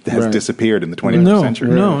that has disappeared in the 21st century.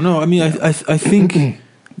 No. I mean, I think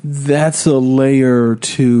that's a layer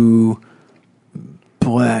to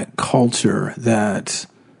Black culture that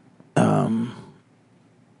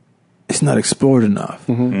it's not explored enough.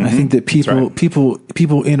 I think that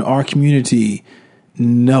people in our community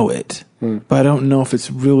know it, but I don't know if it's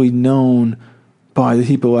really known by the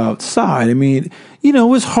people outside. I mean, it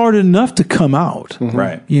was hard enough to come out,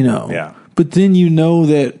 right? But then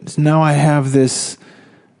that now I have this.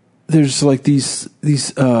 There's like these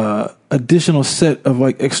additional set of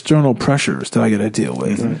like external pressures that I got to deal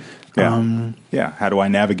with. How do I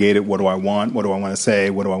navigate it? What do I want? What do I want to say?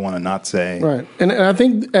 What do I want to not say? Right. And I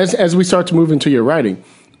think as we start to move into your writing,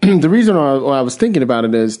 the reason why I was thinking about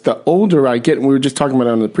it is the older I get, and we were just talking about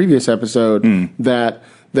it on the previous episode, that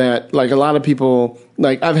like a lot of people,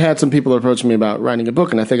 like I've had some people approach me about writing a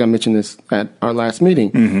book, and I think I mentioned this at our last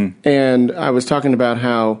meeting. And I was talking about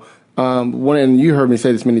how, and you heard me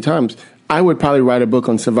say this many times, I would probably write a book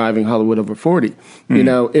on surviving Hollywood over 40,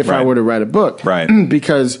 if I were to write a book. Right.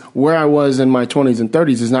 Because where I was in my 20s and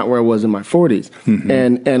 30s is not where I was in my 40s.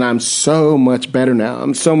 And I'm so much better now.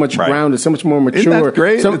 I'm so much grounded, so much more mature. Isn't that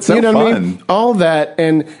great? It's so fun. What I mean? All that.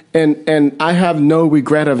 And I have no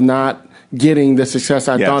regret of not getting the success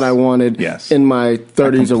I thought I wanted in my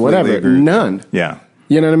 30s or whatever. None. Yeah.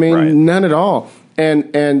 You know what I mean? Right. None at all.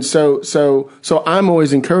 And so I'm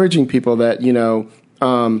always encouraging people that,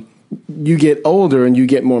 you get older and you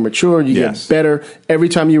get more mature, you get better. Every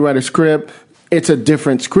time you write a script, it's a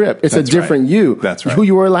different script. It's a different you. That's right. Who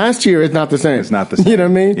you were last year is not the same. It's not the same. You know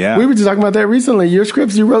what I mean? Yeah. We were just talking about that recently. Your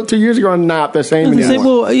scripts you wrote 2 years ago are not the same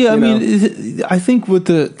anymore. Well, I mean, I think what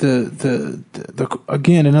the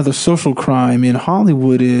again, another social crime in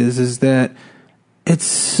Hollywood is that it's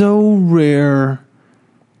so rare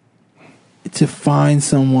to find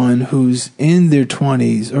someone who's in their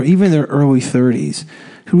 20s or even their early 30s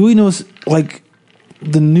who really knows like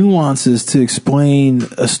the nuances to explain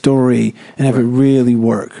a story and have it really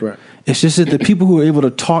work. Right. It's just that the people who are able to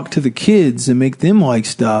talk to the kids and make them like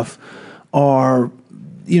stuff are,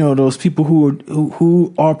 those people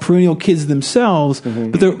who are perennial kids themselves,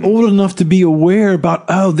 but they're old enough to be aware about,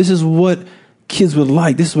 this is what kids would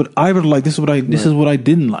like. This is what I would like. This is what I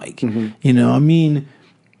didn't like. I mean,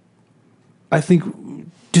 I think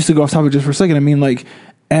just to go off topic just for a second, I mean, like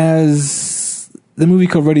as the movie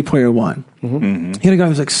called Ready Player One, he had a guy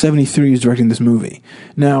who's like 73 who's directing this movie.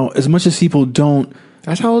 Now, as much as people don't,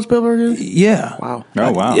 that's how old Spielberg is? Yeah. Wow.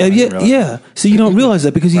 Oh, wow. Yeah. So you don't realize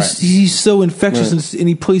that because he's so infectious and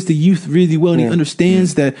he plays the youth really well and he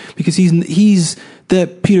understands that because he's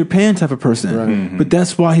that Peter Pan type of person. Right. But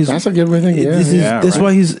that's why that's a good way to think. That's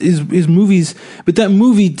why his movies. But that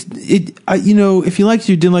movie, if you liked it,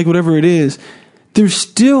 you didn't like whatever it is. There's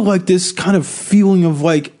still like this kind of feeling of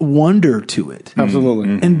like wonder to it.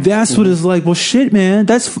 Absolutely. And that's what it's like, well, shit, man,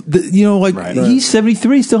 that's, he's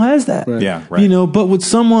 73, still has that. Right. Yeah, right. But with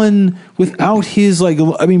someone without his,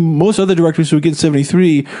 most other directors who get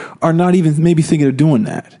 73 are not even maybe thinking of doing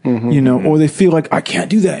that, or they feel like, I can't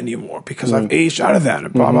do that anymore because I've aged out of that,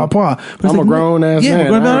 and blah, blah, blah. But I'm a grown ass man. Yeah, I'm a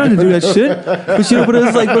grown man to do that shit. But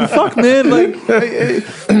it's like, but fuck, man, like,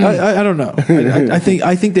 I don't know. I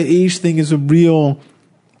think the age thing is a real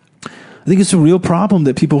problem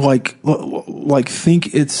that people like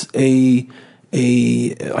think it's a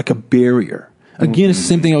barrier. Again, it's the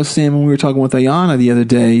same thing I was saying when we were talking with Ayana the other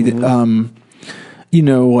day. That,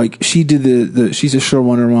 she did she's a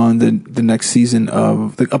showrunner on the next season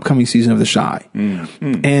of the upcoming season of The Chi,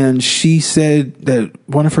 and she said that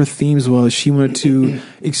one of her themes was she wanted to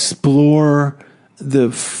explore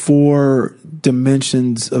the 4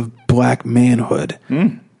 dimensions of Black manhood.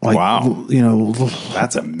 Wow.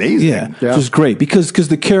 That's amazing. Yeah. Which is great because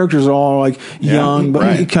the characters are all like young,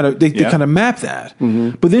 but they kind of map that.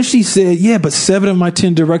 But then she said, but 7 of my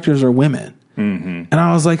 10 directors are women. And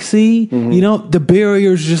I was like, see, the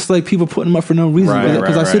barriers just like people putting them up for no reason.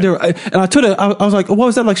 Because I sit there and I told her, I was like, what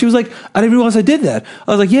was that like? She was like, I didn't realize I did that.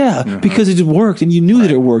 I was like, because it just worked and you knew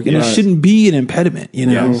that it worked and it shouldn't be an impediment,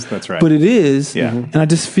 Yes, that's right. But it is. Yeah. And I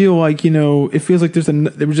just feel like, it feels like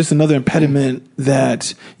there was just another impediment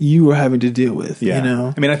that you were having to deal with,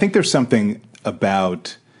 I mean, I think there's something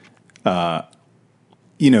about,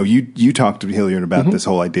 you talked to Hilliard about this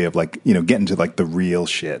whole idea of like, getting to like the real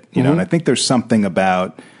shit, and I think there's something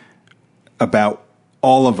about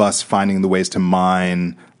all of us finding the ways to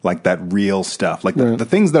mine like that real stuff. Like the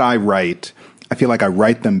things that I write, I feel like I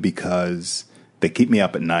write them because they keep me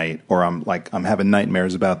up at night, or I'm having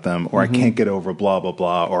nightmares about them, or I can't get over blah, blah,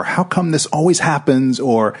 blah, or how come this always happens,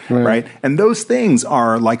 or, right? And those things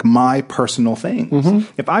are like my personal things.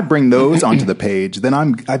 If I bring those onto the page, then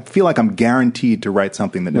I feel like I'm guaranteed to write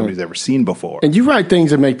something that nobody's ever seen before. And you write things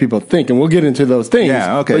that make people think, and we'll get into those things.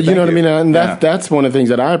 Yeah, okay. But you know what I mean? And that's one of the things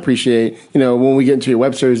that I appreciate, when we get into your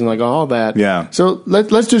web series and like all that. Yeah. So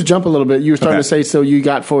let's just jump a little bit. You were starting to say, so you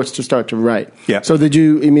got forced to start to write. Yeah. So did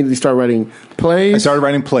you immediately start writing plays? I started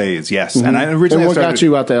writing plays, yes. And I originally what got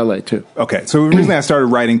you out to LA too? Okay, so originally I started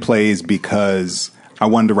writing plays because I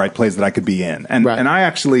wanted to write plays that I could be in. And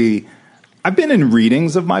I've been in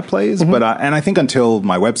readings of my plays, but I think until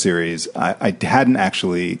my web series, I hadn't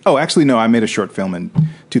actually. Oh, actually, no. I made a short film in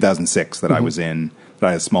 2006 that I was in, that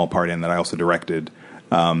I had a small part in, that I also directed.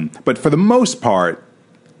 But for the most part,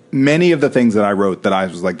 many of the things that I wrote that I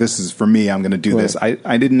was like, this is for me, I'm going to do this, I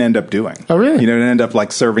didn't end up doing. Oh, really? It ended up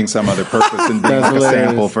like serving some other purpose and being like a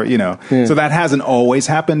sample for, So that hasn't always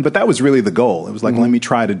happened, but that was really the goal. It was like, let me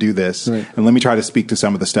try to do this, and let me try to speak to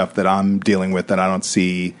some of the stuff that I'm dealing with that I don't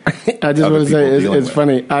see. I just want to say, it's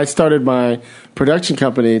funny. I started my production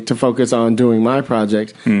company to focus on doing my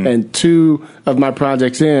projects, and 2 of my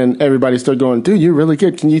projects in, everybody started going, dude, you're really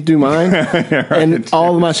good. Can you do mine? And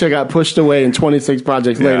all of my shit got pushed away, and 26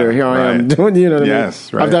 projects later, here I am doing, what I mean?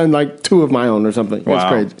 Right. I've done like 2 of my own or something. Wow. It's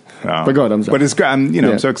crazy. Wow. But go ahead, I'm sorry. But it's great.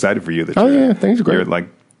 I'm so excited for you that things are great. You're like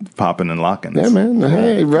popping and locking. Yeah, man.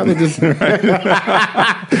 Hey, brother, just turn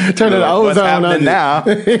it ozone on now.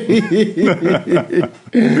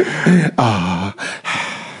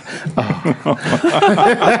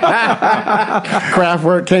 Craft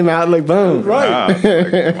work came out like boom. Right. Wow.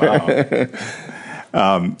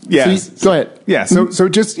 Go ahead. Yeah. So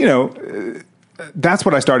just, that's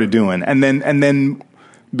what I started doing. And then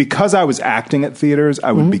because I was acting at theaters,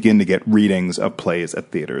 I would begin to get readings of plays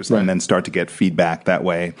at theaters and then start to get feedback that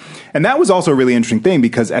way. And that was also a really interesting thing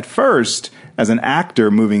because at first, as an actor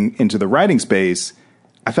moving into the writing space,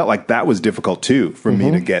 I felt like that was difficult too for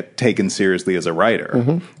me to get taken seriously as a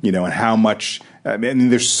writer, you know, and how much, I mean,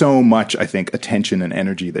 there's so much, I think, attention and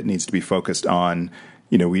energy that needs to be focused on,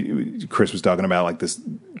 you know, Chris was talking about like this,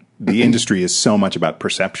 the industry is so much about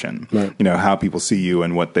perception, you know, how people see you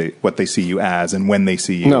and what they see you as and when they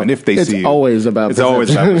see you and if they see you. It's always about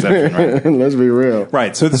perception, right? Let's be real.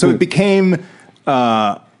 Right. So it became,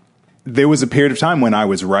 there was a period of time when I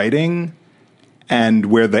was writing and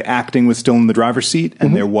where the acting was still in the driver's seat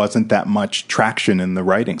and there wasn't that much traction in the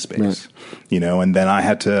writing space, you know, and then I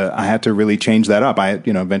had to really change that up. I,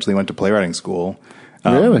 you know, eventually went to playwriting school.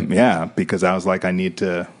 Really? Yeah, because I was like, I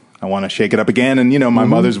want to shake it up again, and you know, my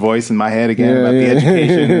mother's voice in my head again about the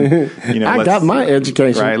education. And, you know, I got my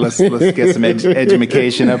education. Right? Let's get some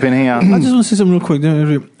education up in here. I just want to say something real quick.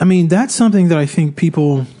 I mean, that's something that I think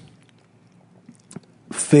people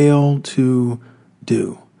fail to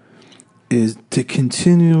do is to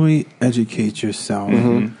continually educate yourself,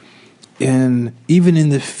 and even in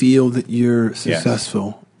the field that you're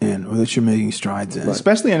successful in or that you're making strides in.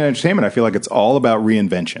 Especially in entertainment, I feel like it's all about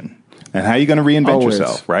reinvention. And how are you going to reinvent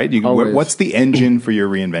yourself, right? What's the engine for your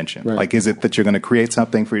reinvention? Right. Like, is it that you're going to create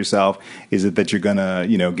something for yourself? Is it that you're going to,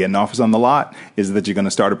 you know, get an office on the lot? Is it that you're going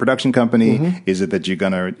to start a production company? Is it that you're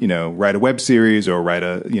going to, you know, write a web series or write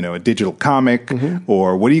a, you know, a digital comic?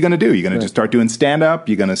 Or what are you going to do? You're going to just start doing stand-up?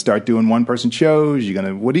 You're going to start doing one-person shows?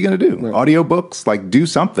 What are you going to do? Right. Audiobooks? Like, do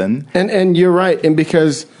something. And you're right. And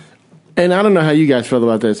because... And I don't know how you guys feel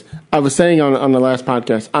about this. I was saying on the last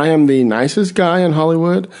podcast, I am the nicest guy in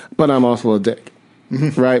Hollywood, but I'm also a dick,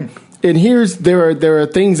 right? And there are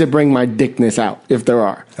things that bring my dickness out, if there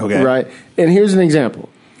are, right? And here's an example.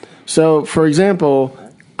 So, for example,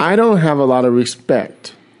 I don't have a lot of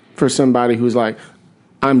respect for somebody who's like,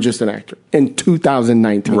 I'm just an actor in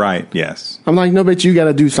 2019. Right, yes. I'm like, no, but you got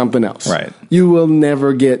to do something else. Right. You will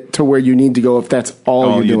never get to where you need to go if that's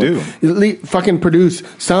all you're doing. Fucking produce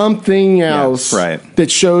something else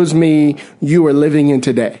that shows me you are living in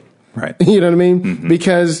today. Right. You know what I mean?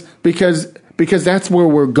 Because that's where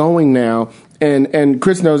we're going now. And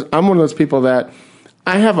Chris knows I'm one of those people that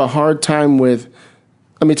I have a hard time with.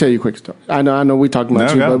 Let me tell you a quick story. I know we talked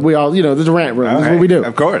about but we all, you know, there's a rant room. That's what we do.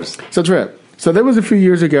 Of course. So, Trip. So there was a few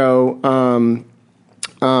years ago, you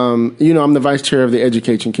know, I'm the vice chair of the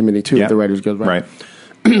education committee too, of the Writers Guild, right?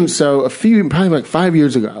 So probably like 5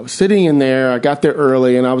 years ago, I was sitting in there, I got there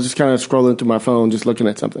early and I was just kind of scrolling through my phone, just looking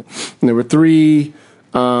at something. And there were three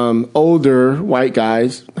older white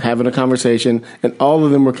guys having a conversation and all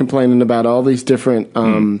of them were complaining about all these different,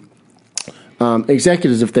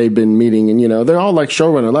 executives if they've been meeting and, you know, they're all like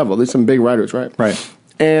showrunner level. There's some big writers, right? Right.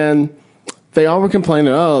 And they all were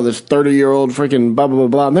complaining, oh, this 30-year-old freaking blah, blah, blah,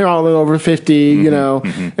 blah. And they're all over 50, you know.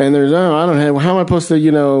 And there's, I don't know, how am I supposed to,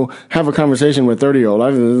 you know, have a conversation with 30-year-old?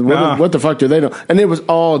 What the fuck do they know? And it was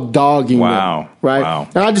all dogging them, right? Wow.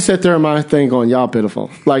 And I just sat there in my thing going, y'all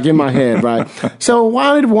pitiful, like in my head, right? So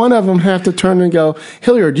why did one of them have to turn and go,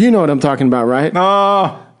 Hilliard, you know what I'm talking about, right?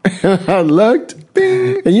 Oh. I looked,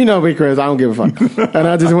 bing, and you know me, Chris, I don't give a fuck.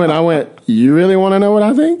 And I went, you really want to know what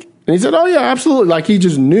I think? And he said, oh, yeah, absolutely. Like, he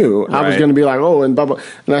just knew I was going to be like, oh, and blah, blah.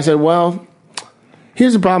 And I said, well,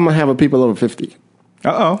 here's the problem I have with people over 50.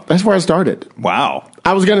 Uh-oh. That's where I started. Wow.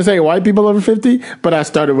 I was going to say white people over 50, but I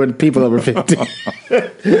started with people over 50.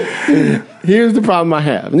 Here's the problem I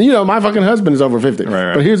have. And, you know, my fucking husband is over 50.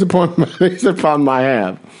 Right. But here's the problem I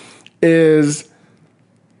have is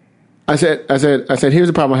I said, here's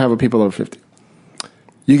the problem I have with people over 50.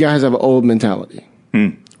 You guys have an old mentality,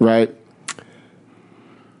 right?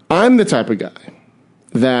 I'm the type of guy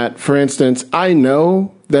that, for instance, I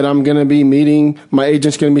know that I'm going to be meeting, my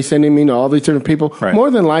agent's going to be sending me to all these different people. Right.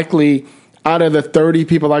 More than likely, out of the 30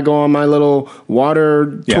 people I go on my little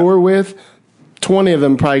water tour with, 20 of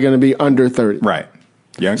them probably going to be under 30. Right.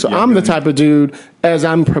 So I'm the type of dude, as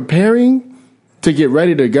I'm preparing to get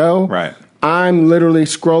ready to go, I'm literally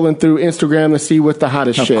scrolling through Instagram to see what's the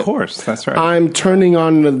hottest shit. Of course, that's right. I'm turning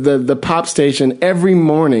on the pop station every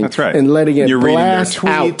morning. That's right. And letting it blast out. You're reading their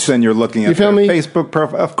tweets and you're looking at their Facebook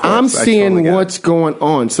profile. Of course. I'm seeing what's going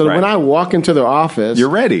on. So when I walk into their office, you're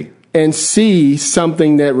ready. And see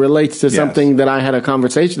something that relates to something that I had a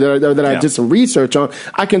conversation that I did some research on,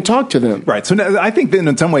 I can talk to them. Right. So I think that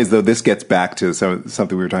in some ways, though, this gets back to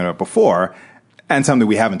something we were talking about before and something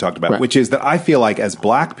we haven't talked about, which is that I feel like as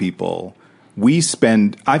black people,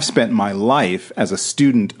 I've spent my life as a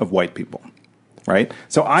student of white people. Right.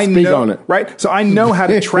 So I Speak know, on it. right. So I know how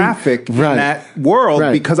to traffic in Right. that world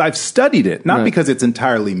Right. because I've studied it, not Right. because it's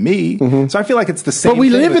entirely me. So I feel like it's the same But we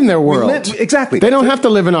thing live with- in their we world. live- exactly. They don't have to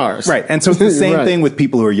live in ours. Right. And so it's the same Right. thing with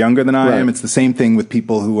people who are younger than I Right. am. It's the same thing with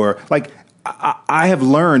people who are like,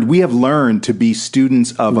 we have learned to be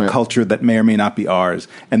students of a Right. culture that may or may not be ours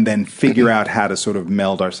and then figure out how to sort of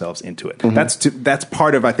meld ourselves into it. That's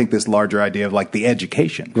part of, I think, this larger idea of like the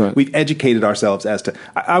education. Right. We've educated ourselves as to,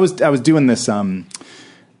 I was doing this,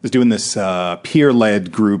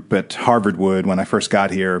 peer-led group at Harvard-Wood when I first got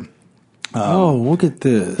here. Look at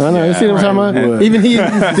this. I know. You see what I'm talking about? Even he.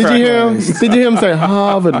 Did you hear him? Did you hear him say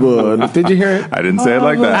Harvard Wood? Did you hear it? I didn't say it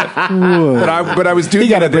like that. But I was doing. He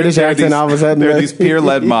got a British accent all of a sudden. There are these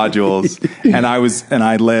peer-led modules, and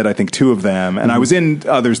I led I think 2 of them, and I was in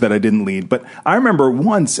others that I didn't lead. But I remember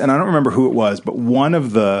once, and I don't remember who it was, but one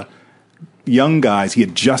of the young guys, he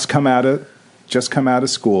had just come out of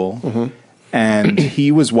school, and he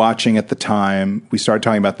was watching at the time. We started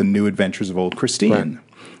talking about the New Adventures of Old Christine. Right.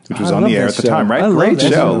 Which was I on love the air that at the show. time, right? I love Great that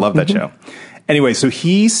show. show. Love that show. Anyway, so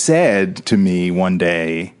he said to me one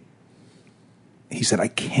day, he said, I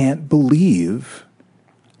can't believe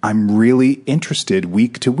I'm really interested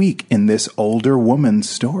week to week in this older woman's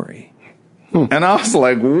story. And I was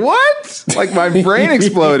like, what? Like my brain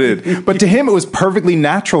exploded. But to him, it was perfectly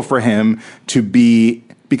natural for him to be,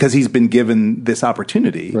 because he's been given this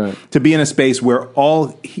opportunity, Right. to be in a space where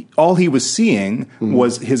all he was seeing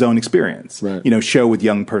was his own experience. Right. You know, show with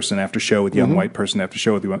young person after show with young white person after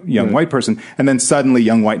show with young white person, and then suddenly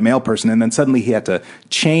young white male person, and then suddenly he had to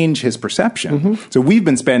change his perception. So we've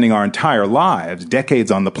been spending our entire lives, decades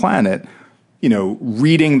on the planet, you know,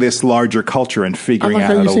 reading this larger culture and I figuring like out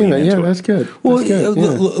how how you've to seen lean that. into Yeah, it. that's good. Well, That's good. Yeah.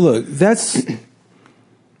 look, that's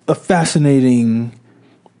a fascinating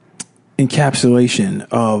encapsulation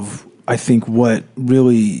of, I think, what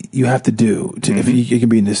really you have to do to, if you can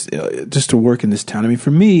be in this, just to work in this town. I mean,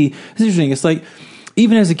 for me, it's interesting. It's like,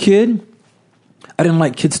 even as a kid, I didn't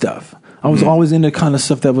like kid stuff. I was always into kind of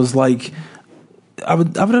stuff that was like, I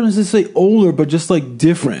would not necessarily say older, but just like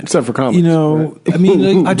different. Except for comics, you know. right? I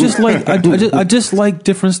mean, I just like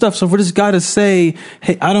different stuff. So for this guy to say,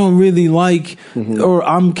 "Hey, I don't really like," or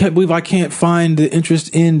can't believe I can't find the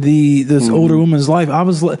interest in this older woman's life, I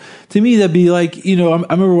was like, to me that'd be like, you know, I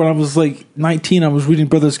remember when I was like 19, I was reading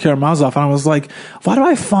Brothers Karamazov, and I was like, why do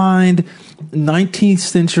I find 19th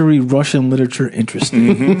century Russian literature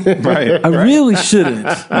interesting? Right. I really shouldn't.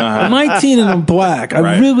 I'm 19 and I'm black.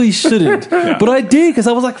 I really shouldn't. But I did, because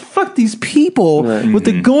I was like, fuck, these people, what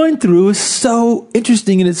they're going through is so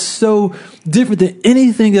interesting, and it's so different than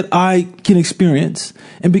anything that I can experience.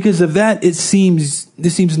 And because of that, it seems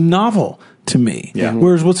novel to me. Yeah.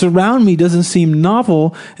 Whereas what's around me doesn't seem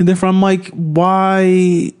novel, and therefore I'm like,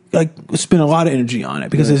 why like spend a lot of energy on it?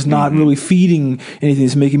 Because it's not really feeding anything.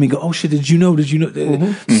 It's making me go, oh shit, did you know?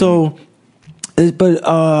 So,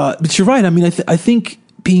 but you're right. I mean, I think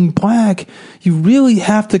being black, you really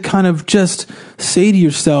have to kind of just say to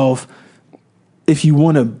yourself, if you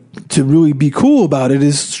want to really be cool about it,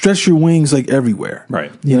 is stretch your wings like everywhere.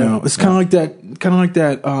 Right. You know, it's kind of like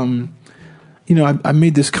that. You know, I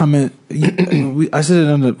made this comment. I said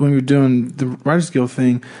it when we were doing the Writers Guild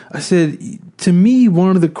thing. I said, to me,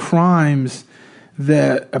 one of the crimes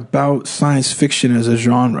about science fiction as a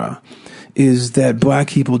genre is that black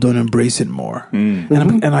people don't embrace it more.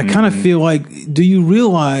 And I kind of feel like, do you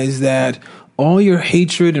realize that all your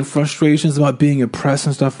hatred and frustrations about being oppressed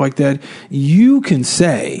and stuff like that, you can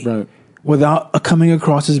say without coming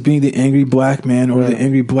across as being the angry black man or the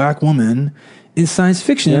angry black woman in science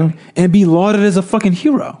fiction and be lauded as a fucking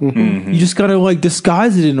hero. You just gotta like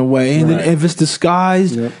disguise it in a way, and then if it's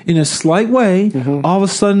disguised in a slight way, all of a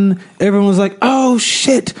sudden everyone's like, oh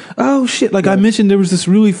shit. Like I mentioned, there was this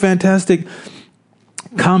really fantastic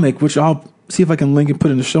comic, which I'll see if I can link and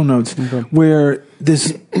put in the show notes, where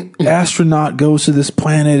this astronaut goes to this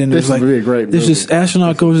planet, and This would be a great movie. this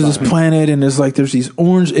astronaut goes to this planet, and there's these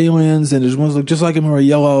orange aliens, and there's ones look just like him who are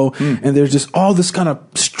yellow, and there's just all this kind of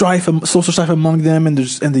social strife among them, and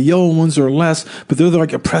the yellow ones are less, but they're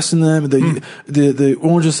like oppressing them, and the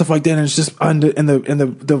orange and stuff like that, and it's just and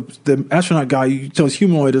the astronaut guy, you tell his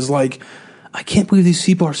humanoid is like, I can't believe these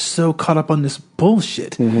people are so caught up on this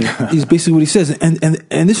bullshit. Is basically what he says. And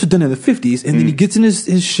this was done in the 50s. And then he gets in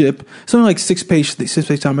his ship, something like six-page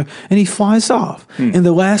comic, and he flies off. And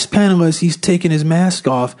the last panel is he's taking his mask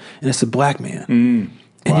off, and it's a black man. And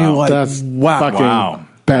you're like, That's fucking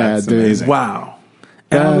bad, That's dude. amazing. wow.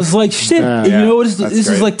 And I was like, shit. bad. And you know what? That's This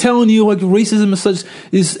is great. like telling you like racism is such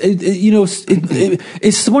it's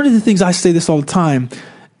one of the things I say this all the time.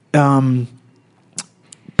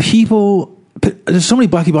 there's so many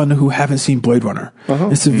black people I know who haven't seen Blade Runner.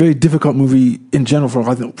 It's a very difficult movie in general for a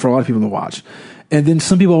lot of people to watch. And then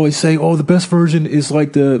some people always say, "Oh, the best version is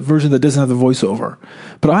like the version that doesn't have the voiceover."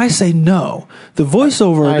 But I say no. The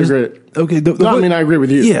voiceover. I agree. Okay. I agree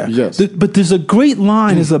with you. Yeah. Yes. But there's a great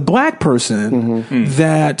line as a black person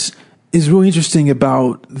that is really interesting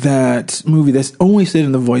about that movie that's only said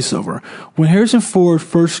in the voiceover. When Harrison Ford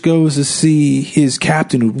first goes to see his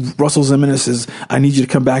captain, Russell Simmons, says, "I need you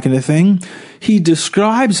to come back in the thing," he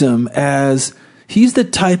describes him as he's the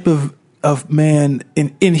type of man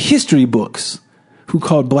in history books who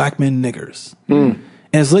called black men niggers. And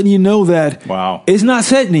it's letting you know that it's not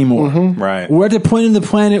said anymore. Right. We're at the point in the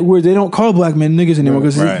planet where they don't call black men niggers anymore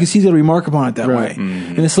because you can see the remark upon it that way.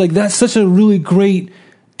 And it's like, that's such a really great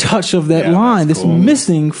touch of that line that's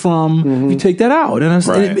missing from you take that out. And,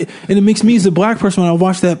 and it makes me as a black person, when I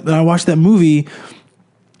watch that movie,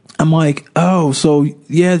 I'm like, oh, so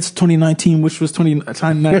yeah, it's 2019, which was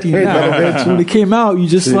 2019 now. So when it came out, you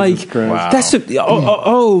just that's it.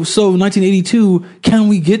 So 1982, can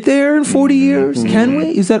we get there in 40 years? Can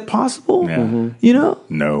we? Is that possible? You know?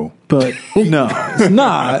 No. But no, it's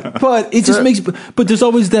not. But it just makes. But there's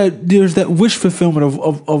always that wish fulfillment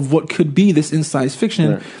of what could be this in science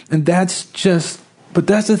fiction, and that's just. But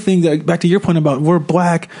that's the thing that, back to your point about we're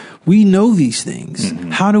black, we know these things.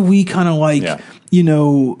 How do we kind of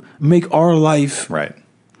make our life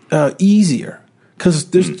easier? Because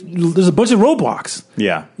there's a bunch of roadblocks.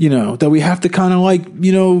 That we have to kind of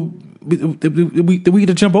that we get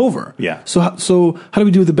to jump over. So how do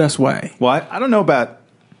we do it the best way? Well, I don't know about.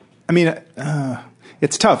 I mean,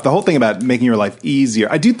 it's tough. The whole thing about making your life easier.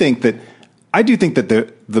 I do think that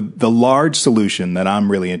the large solution that I'm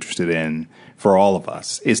really interested in for all of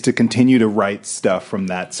us is to continue to write stuff from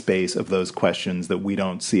that space of those questions that we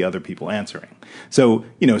don't see other people answering. So,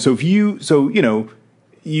 if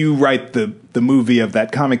you write the movie of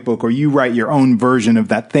that comic book, or you write your own version of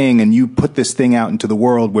that thing, and you put this thing out into the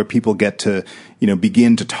world where people get to,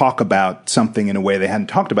 begin to talk about something in a way they hadn't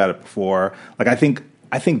talked about it before. Like, I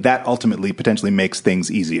think that ultimately potentially makes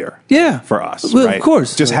things easier for us. Well, right? Of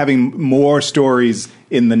course. Just having more stories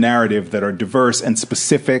in the narrative that are diverse and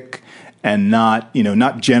specific and not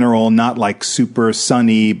general, not like super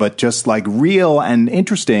sunny, but just like real and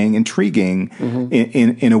interesting, intriguing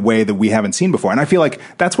in a way that we haven't seen before. And I feel like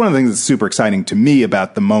that's one of the things that's super exciting to me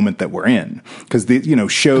about the moment that we're in. Because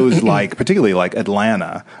shows like, particularly like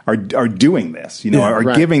Atlanta, are doing this,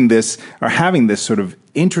 giving this, are having this sort of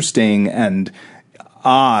interesting and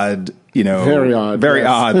odd, very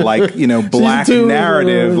odd, like, black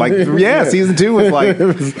narrative. Like, season 2 was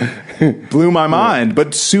like, blew my mind,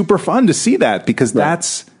 but super fun to see that, because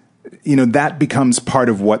that's, that becomes part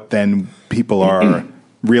of what then people are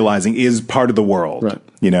realizing is part of the world,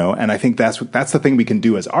 and I think that's the thing we can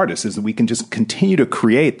do as artists, is that we can just continue to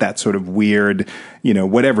create that sort of weird,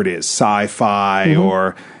 whatever it is, sci-fi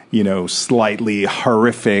or, slightly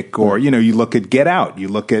horrific, or, you look at Get Out, you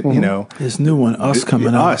look at, this new one, Us,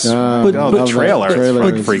 coming up. Us. The trailer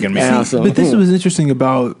is freaking me out. But this was interesting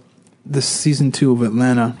about the season 2 of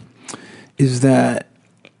Atlanta, is that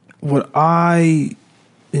what I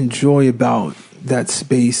enjoy about that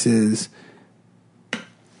space is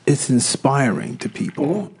it's inspiring to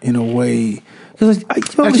people in a way.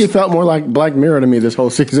 Actually, it felt more like Black Mirror to me this whole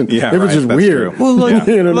season. Yeah, it was just weird. True. Well,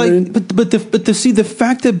 but to see the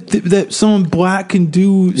fact that someone black can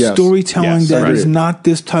do storytelling that is not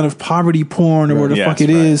this kind of poverty porn or what the fuck it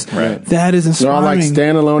is, that is inspiring. They're all like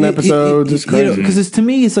standalone episodes. It's crazy. Because to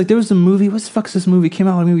me, it's like there was a movie. What the fuck's this movie? It came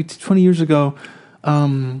out like maybe 20 years ago.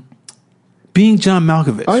 Being John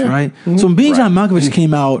Malkovich, right? So when Being John Malkovich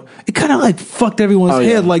came out, it kind of like fucked everyone's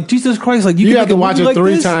head. Like, Jesus Christ, like you have to watch it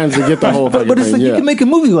 3 times to get the whole thing. But it's like you can make a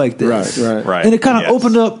movie like this, right. And it kind of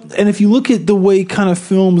opened up. And if you look at the way kind of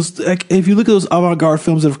films, like if you look at those avant-garde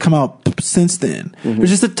films that have come out since then, there's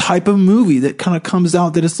just a type of movie that kind of comes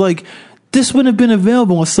out that it's like, this wouldn't have been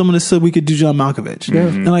available if someone had said we could do John Malkovich.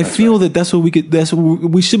 And I feel that that's what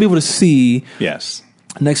we should be able to see. Yes.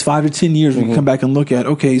 Next 5 to 10 years, we can come back and look at,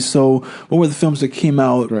 okay, so what were the films that came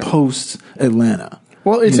out post Atlanta?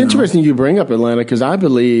 Well, it's interesting you bring up Atlanta, because I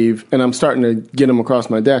believe, and I'm starting to get them across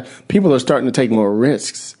my desk, people are starting to take more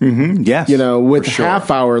risks. Yes. With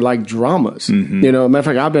half-hour like dramas. Matter of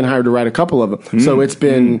fact, I've been hired to write a couple of them. So it's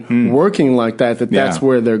been working like that that's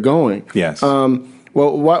where they're going. Yes. Well,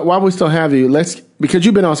 while we still have you, because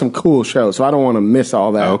you've been on some cool shows, so I don't want to miss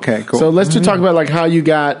all that. Okay, cool. So let's just talk about like how you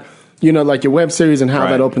got like your web series and how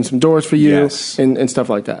Right. that opened some doors for you Yes. and stuff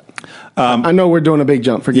like that. I know we're doing a big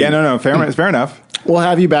jump. Forgive Yeah, me. no, fair enough. We'll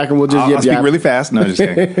have you back and we'll just I'll speak really fast. No, just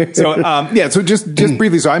kidding. So, so just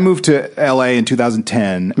briefly. So I moved to LA in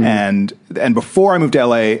 2010, and before I moved to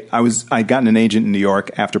LA, I'd gotten an agent in New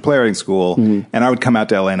York after playwriting school, and I would come out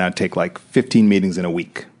to LA and I'd take like 15 meetings in a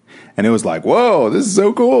week, and it was like, whoa, this is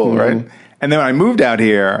so cool, right? And then I moved out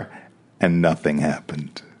here, and nothing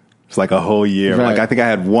happened. It's like a whole year. Right. Like I think I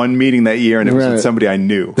had one meeting that year, and it was Right. with somebody I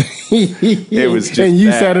knew. It was just and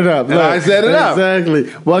you that. set it up. And I set it up. Exactly.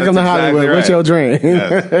 Welcome That's to Hollywood. exactly What's right. your dream?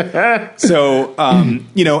 Yes. So, and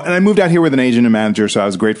I moved out here with an agent and manager, so I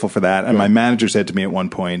was grateful for that. And my manager said to me at one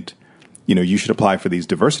point, you should apply for these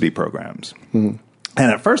diversity programs. And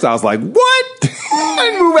at first I was like, what? I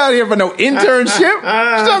didn't move out here for no internship.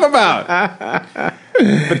 What you talking about?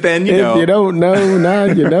 But then, If you don't know, now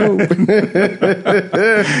you know.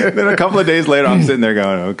 then a couple of days later, I'm sitting there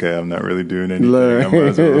going, okay, I'm not really doing anything. I might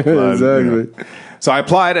as well apply, Exactly. So I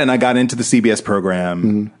applied and I got into the CBS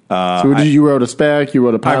program. So you wrote a spec, you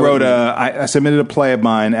wrote a pilot. I submitted a play of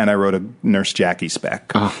mine and I wrote a Nurse Jackie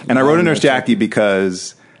spec. And I wrote a Nurse Jackie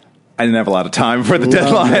because I didn't have a lot of time for the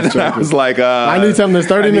deadline. Nurse And I Jackie. was like, I need something that's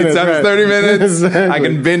 30 minutes. I need something that's 30 minutes. Exactly. I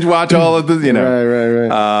can binge watch all of the,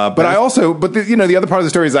 Right. But I also, the other part of the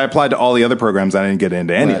story is I applied to all the other programs. I didn't get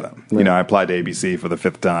into any of them. Right. I applied to ABC for the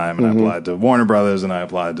 5th time, and I applied to Warner Brothers, and I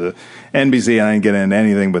applied to NBC, and I didn't get into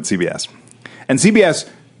anything but CBS. And CBS,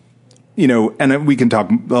 and we can talk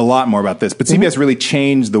a lot more about this, but CBS really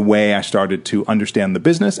changed the way I started to understand the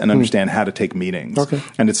business and understand how to take meetings. Okay.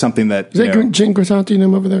 And it's something that... Is that Jen Grisanti and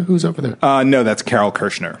him over there? Who's over there? no, that's Carol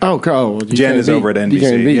Kirshner. Oh, Carol. Jen is over at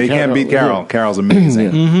NBC. You can't beat Carol. Yeah. Carol's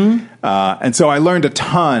amazing. And so I learned a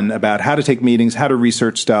ton about how to take meetings, how to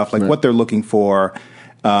research stuff, like what they're looking for.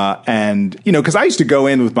 And because I used to go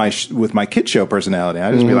in with my kid show personality,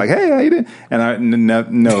 I'd just be like, "Hey, how you doing?" And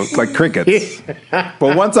no, like crickets.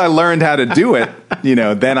 But once I learned how to do it,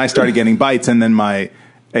 then I started getting bites, and then my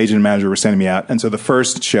agent and manager were sending me out. And so the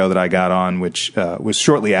first show that I got on, which was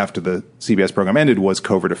shortly after the CBS program ended, was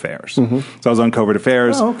Covert Affairs. So I was on Covert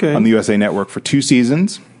Affairs on the USA Network for 2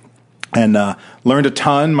 seasons. And learned a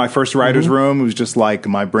ton. My first writer's room was just like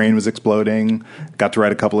my brain was exploding. Got to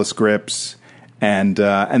write a couple of scripts. And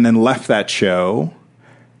then left that show,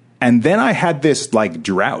 and then I had this like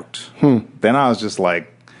drought. Then I was just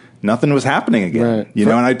like, nothing was happening again, Right.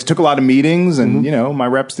 And I took a lot of meetings, and my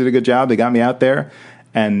reps did a good job. They got me out there,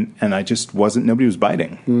 and I just wasn't. Nobody was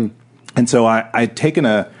biting, and so I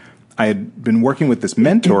had been working with this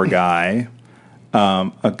mentor guy,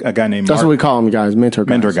 a guy named That's Mark, what we call them, guys. Mentor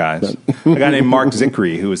guys. a guy named Mark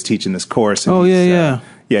Zickery, who was teaching this course. And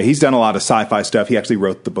Yeah, he's done a lot of sci-fi stuff. He actually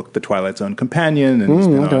wrote the book The Twilight Zone Companion, and he's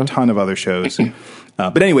been on a ton of other shows.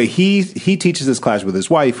 But anyway, he teaches this class with his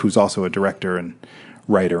wife, who's also a director and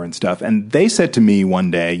writer and stuff. And they said to me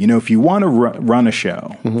one day, if you want to run a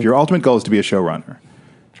show, if your ultimate goal is to be a showrunner,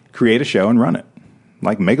 create a show and run it.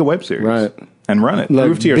 Like, make a web series. Right. And run it. Like,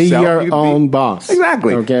 Prove to yourself. be your own boss.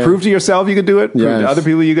 Exactly. Okay. Prove to yourself you could do it. Prove Yes. to other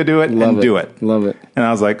people you could do it. Love and it. do it. Love it. And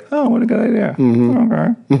I was like, oh, what a good idea.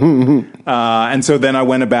 Okay. And so then I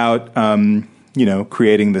went about,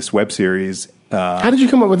 creating this web series. How did you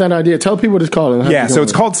come up with that idea? Tell people what it's called. So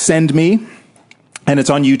it's called Send Me, and it's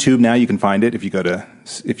on YouTube now. You can find it if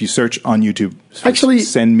you search on YouTube. Actually,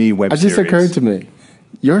 Send Me web It series. just occurred to me.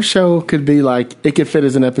 Your show could be like, it could fit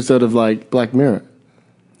as an episode of like Black Mirror.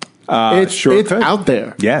 It's could. out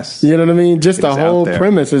there. Yes. You know what I mean? Just It the is whole out there.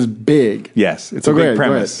 premise is big. Yes, it's So a go big ahead,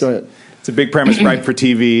 premise. Go ahead. It's a big premise, right for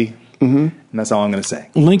TV, and that's all I'm going to say.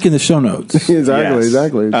 Link in the show notes. Exactly. Yes.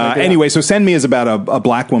 Check it out. Anyway, so Send Me is about a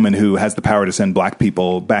black woman who has the power to send black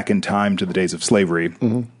people back in time to the days of slavery.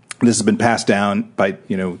 This has been passed down by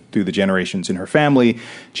through the generations in her family.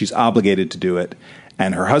 She's obligated to do it,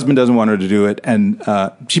 and her husband doesn't want her to do it. And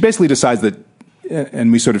she basically decides that,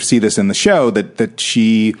 and we sort of see this in the show, that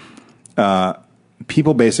she.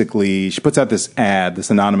 People basically, she puts out this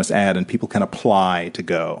anonymous ad, and people can apply to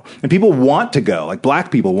go. And people want to go, like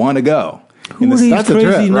black people want to go. Who are these that's a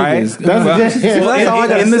crazy threat, right? niggas? That's all I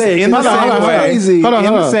gotta say. In the Hold on, same hold on, way. crazy. Hold on, In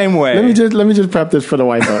hold the on. same way. Let me just prep this for the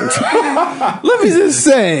white folks. Let me just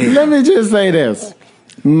say. Let me just say this.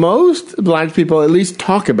 Most black people at least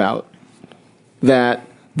talk about that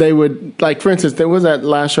they would, like, for instance, there was that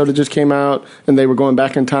last show that just came out, and they were going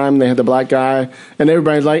back in time. They had the black guy, and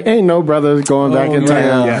everybody's like, ain't no brothers going back in yeah.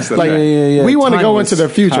 time. Yes, that's like, right. we want to go Timeless. into the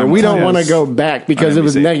future. We don't want to Timeless. go back because it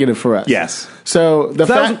was NBC. negative for us. Yes. So the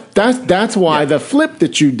that fact that's why the flip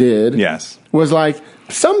that you did Yes. was like,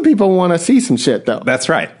 some people want to see some shit, though. That's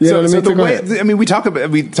right. You know what I mean? So So the go way,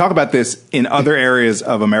 ahead. we talk about this in other areas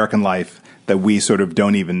of American life that we sort of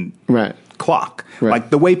don't even Right. clock. Right. Like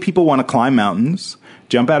the way people want to climb mountains,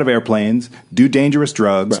 jump out of airplanes, do dangerous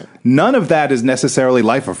drugs. Right. None of that is necessarily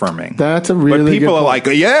life affirming. That's a really But people good are point.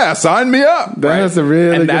 like, yeah, sign me up. That's a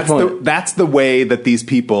really and good that's point. that's the way that these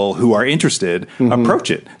people who are interested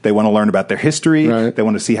approach it. They want to learn about their history. Right. They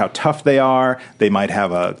want to see how tough they are. They might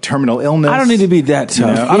have a terminal illness. I don't need to be that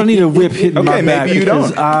tough. know? I don't need a whip hitting Okay, my back maybe you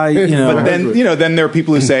because don't. But then there are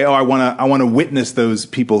people who say, "Oh, I want to witness those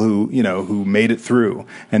people who made it through,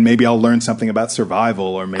 and maybe I'll learn something about survival,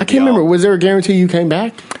 or maybe I can't remember. Was there a guarantee you came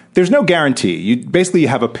back? There's no guarantee. You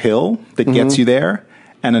have a pill that gets you there,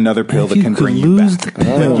 and another pill that you can could bring you lose back. the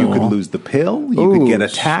pill. You could lose the pill. You could get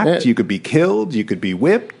attacked. shit. You could be killed. You could be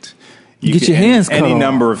whipped. You Get could- your hands cut Any off.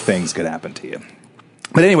 number of things could happen to you.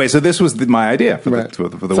 But anyway, so this was my idea for Right. the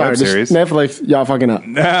Sorry, web this series. Netflix, y'all fucking up.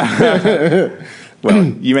 Well,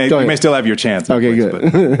 you Go ahead. may still have your chance. Okay,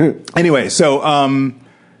 Netflix, good. but- anyway, so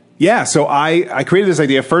so I created this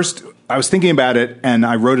idea. First, I was thinking about it, and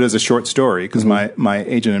I wrote it as a short story because my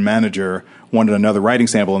agent and manager wanted another writing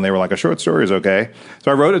sample, and they were like, a short story is okay.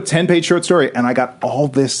 So I wrote a 10-page short story, and I got all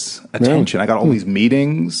this attention. I got all these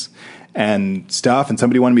meetings and stuff, and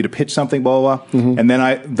somebody wanted me to pitch something, blah, blah, blah. And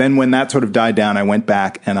then when that sort of died down, I went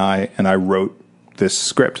back and I wrote this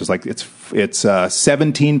script. It's like it's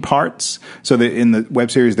 17 parts. So in the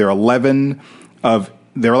web series there are 11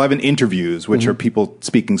 interviews, which are people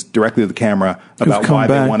speaking directly to the camera about come why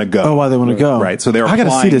back. they want to go. Oh, why they want to go. Right. So they're I gotta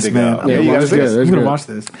see applying this, to man. go. Yeah, you that's gotta see good. this. That's I'm gonna good. watch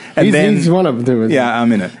this. And He's one of them. Yeah,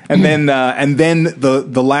 I'm in it. And then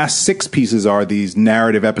the last 6 pieces are these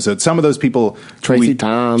narrative episodes. Some of those people, Tracy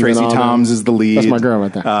Toms Tracy and all Toms them. is the lead. That's my girl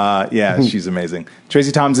right there. Yeah, she's amazing.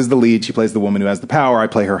 Tracy Toms is the lead. She plays the woman who has the power. I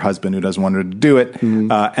play her husband who doesn't want her to do it.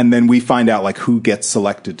 And then we find out like who gets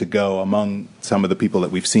selected to go among some of the people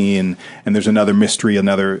that we've seen. And there's another mystery.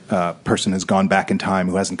 Another person has gone back in time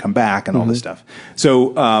who hasn't come back, and all this stuff.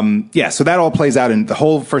 So so that all plays out. And the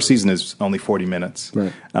whole first season is only 40 minutes,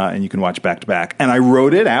 Right. And you can watch back to back. And I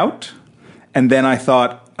wrote it out, and then I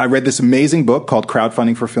thought I read this amazing book called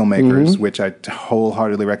Crowdfunding for Filmmakers, which I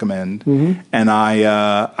wholeheartedly recommend. And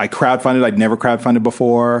I crowdfunded. I'd never crowdfunded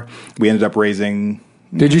before. We ended up raising.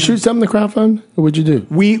 Did you shoot something to crowdfund? Or what'd you do?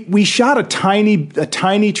 We shot a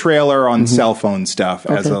tiny trailer on cell phone stuff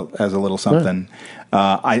as a little something.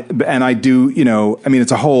 I do,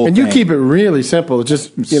 it's a whole And you thing. keep it really simple.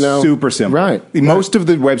 Just, super simple. Right. Most of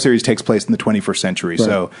the web series takes place in the 21st century,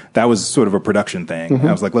 so that was sort of a production thing.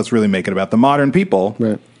 I was like, let's really make it about the modern people.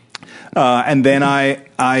 Right. And then I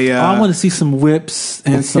want to see some whips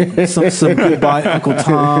and some goodbye Uncle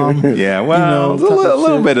Tom. yeah, well, a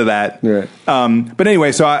little bit of that. Right. But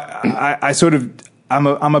anyway, so I sort of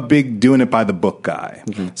I'm a big doing it by the book guy.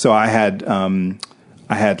 So I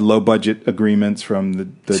had low budget agreements from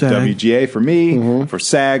the SAG. WGA for me, for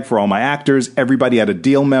SAG, for all my actors. Everybody had a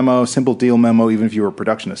deal memo, simple deal memo, even if you were a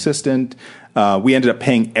production assistant. We ended up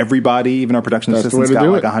paying everybody, even our production That's the assistants way to got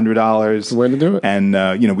do like it. $100. the way to do it.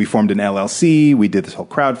 And, we formed an LLC. We did this whole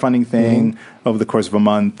crowdfunding thing over the course of a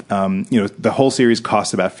month. The whole series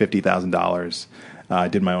cost about $50,000. I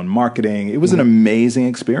did my own marketing. It was an amazing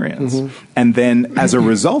experience. And then as a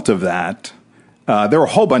result of that, there were a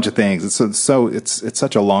whole bunch of things. It's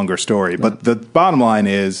such a longer story, but the bottom line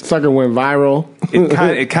is Sucker went viral.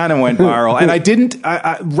 it kind of went viral. And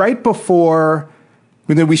I right before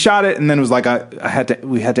we shot it, and then it was like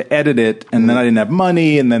we had to edit it, and then I didn't have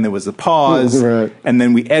money, and then there was a pause, Right. and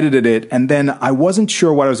then we edited it, and then I wasn't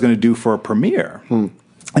sure what I was going to do for a premiere. And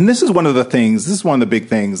this is one of the big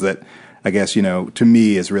things that I guess, to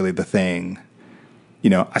me is really the thing.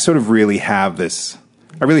 I sort of really have this.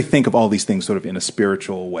 I really think of all these things sort of in a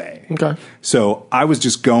spiritual way. Okay. So I was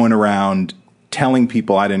just going around telling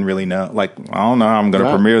people I didn't really know, like, I don't know, I'm going to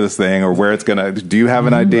Right. premiere this thing or where it's going to, do you have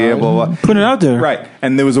an idea? Blah, blah. Put it out there. Right.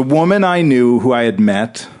 And there was a woman I knew who I had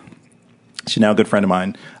met. She's now a good friend of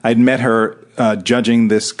mine. I had met her judging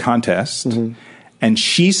this contest. And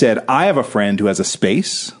she said, I have a friend who has a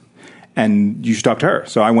space and you should talk to her.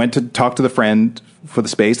 So I went to talk to the friend for the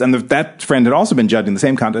space, and that friend had also been judging the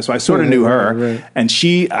same contest, so I sort of knew her. Right. And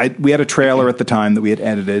we had a trailer at the time that we had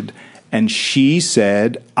edited, and she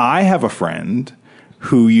said, I have a friend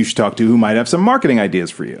who you should talk to who might have some marketing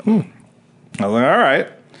ideas for you. I was like, all right.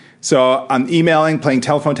 So I'm emailing, playing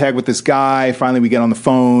telephone tag with this guy. Finally, we get on the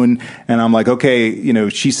phone, and I'm like, okay,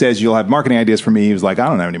 she says you'll have marketing ideas for me. He was like, I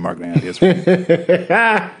don't have any marketing ideas for you.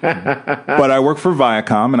 But I work for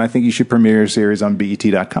Viacom, and I think you should premiere your series on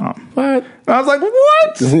BET.com. What? I was like,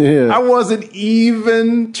 what? Yeah. I wasn't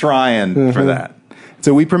even trying for that.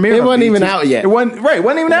 So we premiered It on wasn't BET. even out yet. It wasn't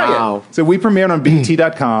even out Wow. yet. So we premiered on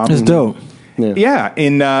BET.com. It's dope. Yeah.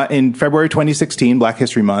 In February 2016, Black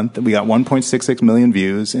History Month, we got 1.66 million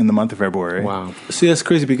views in the month of February. Wow. See, that's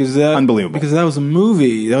crazy because that Unbelievable. Because that was a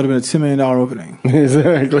movie. That would have been a $10 million opening.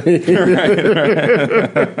 Exactly.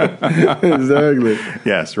 Exactly.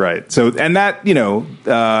 Yes, right. So, and that,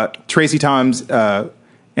 Tracy Toms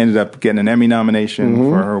ended up getting an Emmy nomination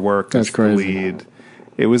for her work as the lead.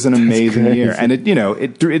 It was an amazing year, and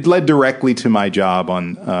it led directly to my job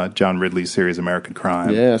on John Ridley's series American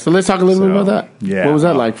Crime. Yeah, so let's talk a little bit about that. Yeah, what was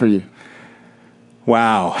that like for you?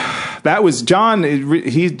 Wow, that was John.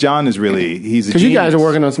 John is really he's because you guys are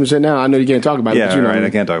working on some shit now. I know you can't talk about it. Yeah, but right.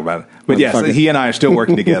 I can't talk about it, but yes, he and I are still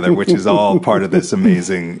working together, which is all part of this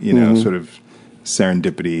amazing, sort of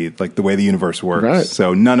serendipity, like the way the universe works. Right.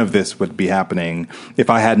 So none of this would be happening if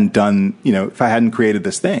I hadn't done, if I hadn't created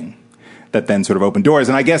this thing that then sort of opened doors.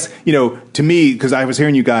 And I guess, to me, because I was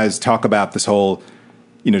hearing you guys talk about this whole,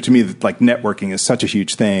 to me, like networking is such a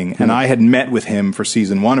huge thing. And I had met with him for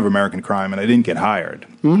season 1 of American Crime, and I didn't get hired.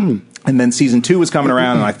 And then season 2 was coming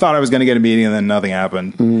around, and I thought I was going to get a meeting, and then nothing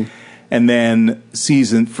happened. And then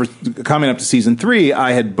coming up to season 3,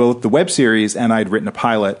 I had both the web series and I had written a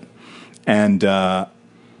pilot. And I,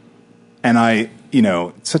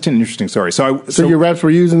 it's such an interesting story. So your reps were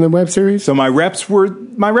using the web series? So my reps were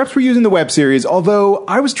using the web series, although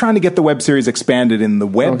I was trying to get the web series expanded in the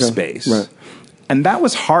web space. Right. And that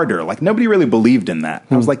was harder. Like, nobody really believed in that.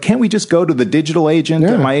 I was like, can't we just go to the digital agent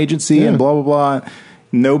at my agency and blah, blah, blah?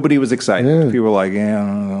 Nobody was excited. Yeah. People were like,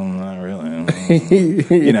 not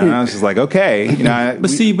really. And I was just like, okay.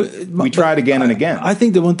 We tried again and again. I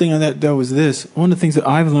think the one thing on that was this. One of the things that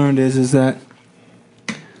I've learned is that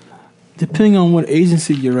depending on what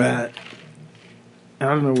agency you're at, and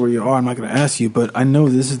I don't know where you are, I'm not going to ask you, but I know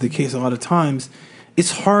this is the case a lot of times,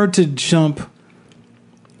 it's hard to jump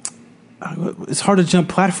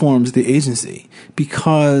platforms, the agency,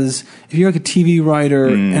 because if you're like a TV writer,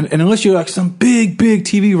 and unless you're like some big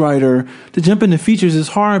TV writer, to jump into features is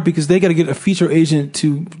hard because they got to get a feature agent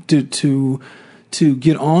to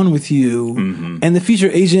get on with you, and the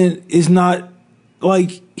feature agent is not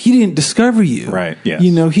like, he didn't discover you, right? Yes.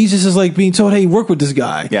 He's just like being told, hey, work with this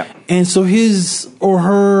guy, and so his or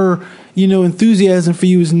her enthusiasm for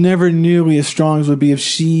you is never nearly as strong as would be if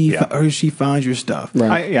she finds your stuff.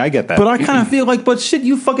 Right. I get that. But I kind of feel like, but shit,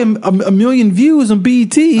 you fucking a million views on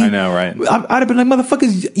BET. I know, right? I'd have been like,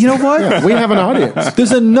 motherfuckers, you know what? Yeah, we have an audience.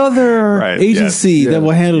 There's another agency that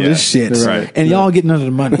will handle this shit. Right. And y'all get none of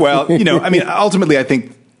the money. Well, ultimately, I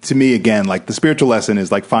think, to me, again, like, the spiritual lesson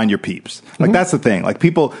is like, find your peeps. Like, that's the thing. Like,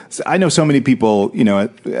 people, I know so many people,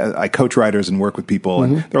 I coach writers and work with people,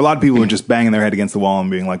 and there are a lot of people who are just banging their head against the wall and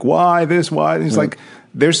being like, why this, why? And it's like,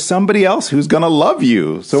 there's somebody else who's going to love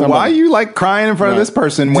you. So why are you like crying in front of this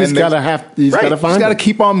person when you just got to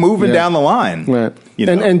keep on moving down the line. Right.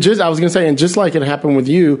 And just, I was going to say, and just like it happened with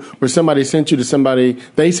you, where somebody sent you to somebody,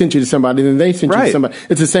 they sent you to somebody, then they sent you to somebody.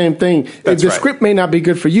 It's the same thing. The script may not be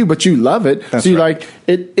good for you, but you love it. So you're like,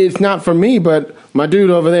 it's not for me, but my dude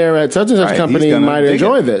over there at such and such company might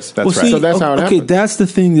enjoy this. So that's how it happens. Okay, that's the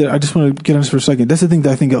thing that I just want to get on this for a second. That's the thing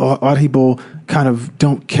that I think a lot of people kind of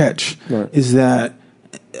don't catch, is that,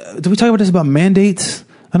 did we talk about this about mandates?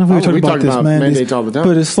 I don't know if we talk about mandates all the time.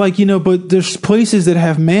 But it's like, but there's places that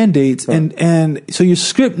have mandates, and so your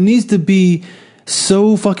script needs to be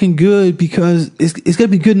so fucking good because it's got to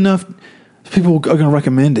be good enough people are going to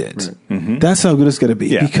recommend it. Right. That's how good it's going to be.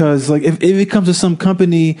 Yeah. Because like if it comes to some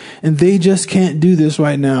company and they just can't do this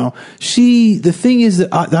right now, the thing is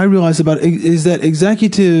that I realize about it is that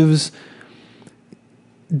executives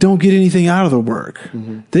don't get anything out of the work.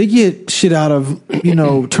 They get shit out of,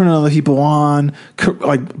 turning other people on,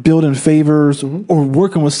 like building favors or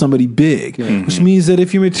working with somebody big, which means that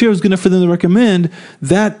if your material is good enough for them to recommend,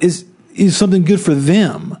 that is something good for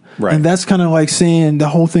them. Right. And that's kind of like saying the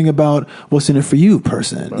whole thing about what's in it for you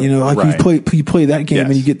person. Right. You play that game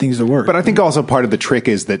and you get things to work. But I think also part of the trick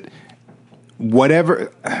is that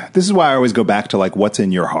this is why I always go back to like what's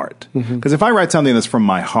in your heart. Because if I write something that's from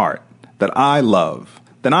my heart that I love,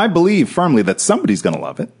 then I believe firmly that somebody's going to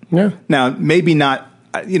love it. Yeah. Now, maybe not,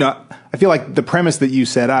 I feel like the premise that you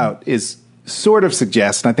set out is sort of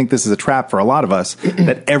suggests, and I think this is a trap for a lot of us,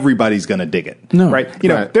 that everybody's going to dig it. No. Right?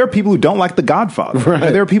 There are people who don't like The Godfather.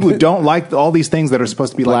 Right. There are people who don't like all these things that are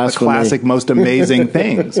supposed to be like the classic, most amazing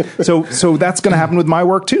things. So that's going to happen with my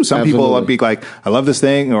work too. Some people will be like, I love this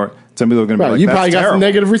thing, or some people are going to be like, you probably got some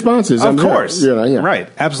negative responses. Of course. Right.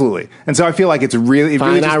 Absolutely. And so I feel like it really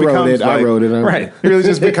just becomes I wrote it. Right. It really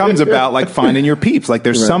just becomes about like finding your peeps. Like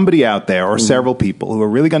there's somebody out there or several people who are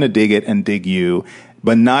really going to dig it and dig you,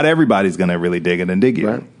 but not everybody's going to really dig it and dig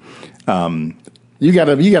you. Right. You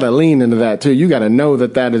gotta lean into that too. You gotta know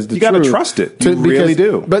that is the truth. You gotta trust it. You really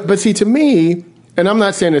do. But see, to me, and I'm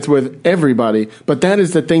not saying it's with everybody, but that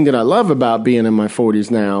is the thing that I love about being in my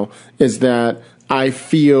 40s now, is that I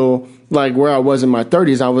feel like where I was in my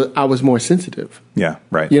 30s, I was more sensitive. Yeah,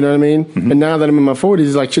 right. You know what I mean? Mm-hmm. And now that I'm in my 40s,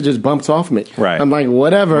 it's like shit just bumps off me. Right. I'm like,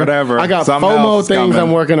 whatever. I got FOMO things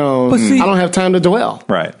I'm working on. But see, I don't have time to dwell.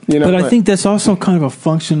 Right. You know, but I think that's also kind of a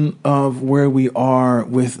function of where we are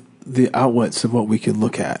with the outlets of what we could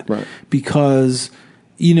look at. Right. Because,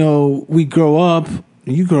 you know, you grow up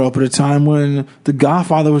at a time when The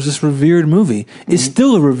Godfather was this revered movie. It's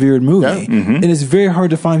still a revered movie. Yeah. Mm-hmm. And it's very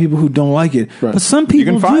hard to find people who don't like it. Right. But some people you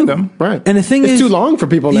can find them. Right. And the thing it's is, too long for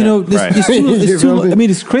people now. You know, Right. it's too I mean,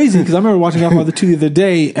 it's crazy because I remember watching Godfather 2 the other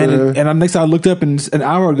day, and next time I looked up and an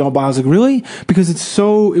hour ago, I was like, really? Because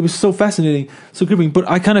it was so fascinating, so gripping. But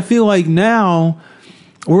I kind of feel like now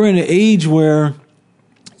we're in an age where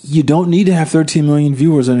you don't need to have 13 million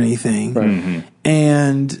viewers on anything. Right. Mm-hmm.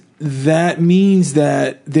 And that means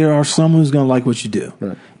that there are someone who's going to like what you do.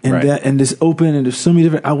 Right. And Right. and this open, and there's so many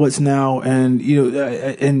different outlets now, and you know,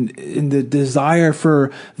 and the desire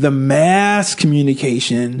for the mass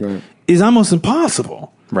communication is almost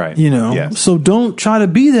impossible. Right. You know, Yes. so don't try to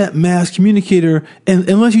be that mass communicator,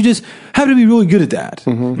 unless you just happen to be really good at that.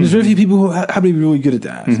 There's very few people who happen to be really good at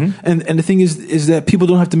that. And the thing is that people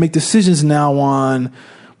don't have to make decisions now on,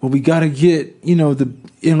 well, we got to get, you know,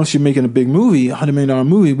 unless you're making a big movie, $100 million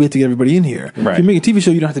movie, we have to get everybody in here. Right. If you make a TV show,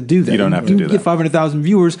 you don't have to do that. You don't have to do get that. 500,000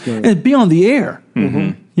 viewers and be on the air.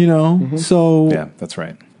 You know, so Yeah, that's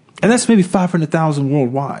right. and that's maybe 500,000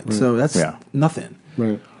 worldwide. So that's nothing.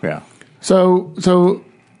 Right. Yeah. So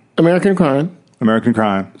American Crime. American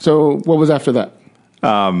Crime. So what was after that?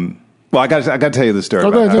 Well, I got to tell you the story.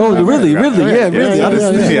 Okay, about oh, how- Ridley, yeah, Ridley. yeah,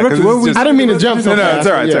 'cause it's I didn't mean to jump so No, fast. it's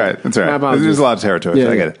all right. It's Yeah. all right. It's all My right. apologies. There's a lot of territory. Yeah,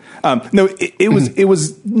 I get it. No, it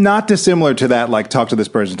was not dissimilar to that. Like, talk to this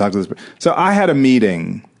person, talk to this person. So I had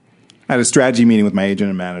a strategy meeting with my agent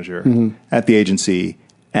and manager at the agency,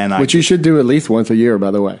 and Which you should do at least once a year,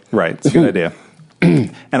 by the way. Right, it's a good idea.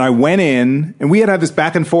 And I went in, and we had this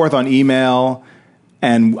back and forth on email.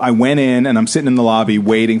 And I went in, and I'm sitting in the lobby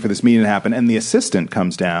waiting for this meeting to happen. And the assistant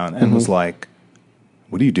comes down and was like,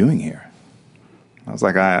 "What are you doing here?" I was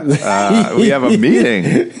like, "We have a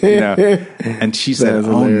meeting." You know? And she said,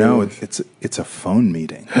 "Oh no, it's a phone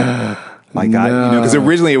meeting." Like, because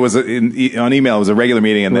originally it was on email, it was a regular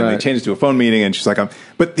meeting, and then they changed it to a phone meeting. And she's like,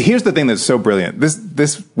 but here's the thing that's so brilliant.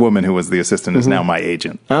 This woman who was the assistant is now my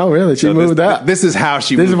agent. Oh, really? She moved up. This is how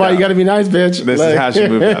she moved up. This is why you got to be nice, bitch. This is how she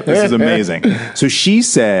moved up. This is amazing. So she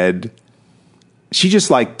said, she just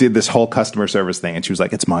like did this whole customer service thing, and she was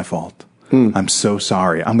like, "It's my fault. I'm so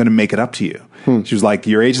sorry. I'm going to make it up to you." She was like,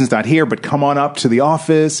 "Your agent's not here, but come on up to the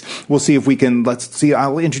office. We'll see if we can,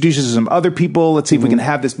 I'll introduce you to some other people. Let's see if we can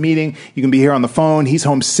have this meeting. You can be here on the phone. He's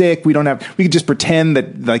home sick. We can just pretend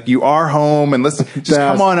that like you are home, and let's just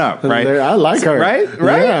come on up." Right. I like her. Right.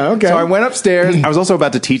 Yeah, okay. So I went upstairs. I was also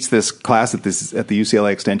about to teach this class at the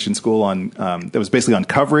UCLA Extension School on, that was basically on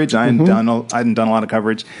coverage. I hadn't done a lot of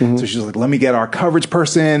coverage. So she's like, "Let me get our coverage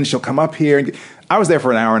person. She'll come up here." And I was there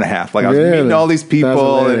for an hour and a half. Like, I was meeting all these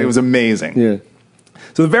people, and it was amazing. Yeah.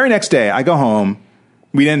 So the very next day, I go home.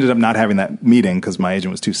 We ended up not having that meeting because my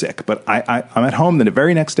agent was too sick. But I'm at home the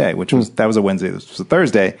very next day, that was a Wednesday. This was a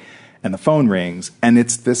Thursday, and the phone rings, and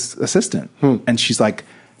it's this assistant, and she's like,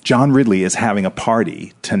 "John Ridley is having a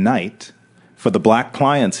party tonight for the black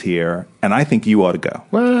clients here, and I think you ought to go."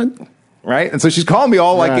 What? Right? And so she's calling me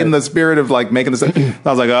all like in the spirit of like making this. I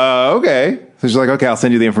was like, okay. So she's like, "Okay, I'll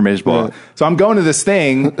send you the information." Blah. Right. So I'm going to this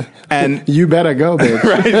thing, and You better go, bitch.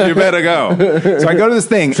 right, you better go. So I go to this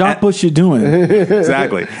thing. Drop what you're doing.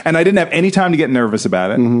 Exactly. And I didn't have any time to get nervous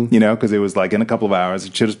about it, you know, because it was like in a couple of hours.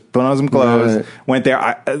 I should have put on some clothes, Right. went there.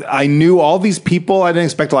 I knew all these people. I didn't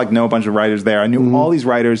expect to like know a bunch of writers there. I knew all these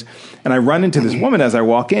writers. And I run into this woman as I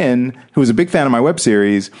walk in who was a big fan of my web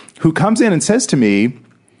series, who comes in and says to me,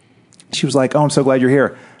 she was like, "Oh, I'm so glad you're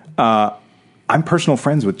here. I'm personal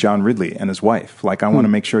friends with John Ridley and his wife. Like, I want to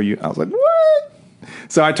make sure you..." I was like, "What?"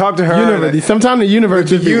 So I talked to her. Sometimes the universe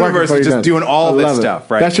just be working for you, is just doing all I this love it.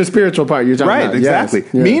 stuff, right? That's your spiritual part you're talking Right, about. exactly. Yes.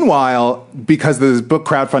 Yes. Meanwhile, because there's book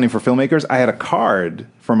crowdfunding for filmmakers, I had a card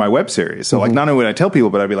for my web series. So, like, not only would I tell people,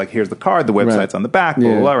 but I'd be like, "Here's the card. The website's on the back." Blah,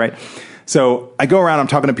 blah, blah, right? So I go around. I'm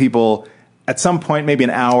talking to people. At some point, maybe an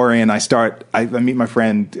hour in, I meet my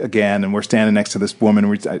friend again, and we're standing next to this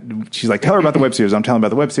woman. She's like, "Tell her about the web series." I'm telling her about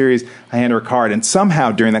the web series. I hand her a card, and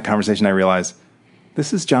somehow during that conversation, I realize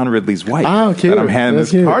this is John Ridley's wife Oh, cute. that I'm handing That's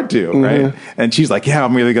this cute. card to, right? And she's like, "Yeah,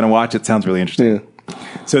 I'm really going to watch it. Sounds really interesting." Yeah.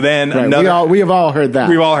 So then Right. We have all heard that.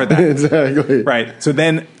 We've all heard that. Exactly. Right. So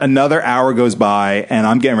then another hour goes by, and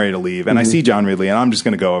I'm getting ready to leave, and I see John Ridley, and I'm just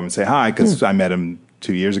going to go over and say hi because I met him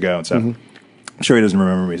 2 years ago and stuff. I'm sure he doesn't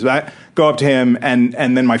remember me. So I go up to him, and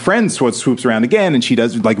then my friend swoops around again, and she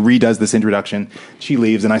redoes this introduction. She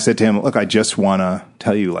leaves, and I said to him, "Look, I just want to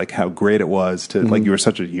tell you like how great it was to like you were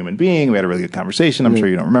such a human being. We had a really good conversation. I'm sure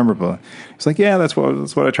you don't remember, but he's like, yeah, that's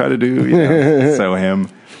what I try to do. You know? So him,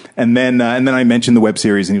 and then I mentioned the web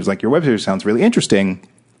series, and he was like, your web series sounds really interesting.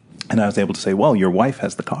 And I was able to say, well, your wife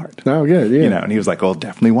has the card. Oh, good, yeah. You know, and he was like, "Oh,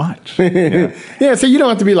 definitely watch." Yeah. Yeah, so you don't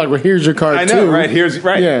have to be like, well, here's your card, I know, too. right?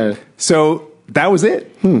 Right. Yeah. So that was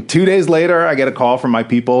it. 2 days later, I get a call from my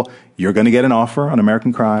people. You're going to get an offer on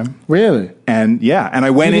American Crime. Really? And yeah, and I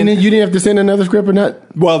went in. You didn't have to send another script or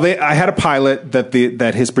not? Well, I had a pilot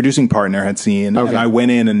that his producing partner had seen, and I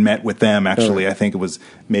went in and met with them. Actually, I think it was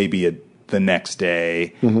maybe the next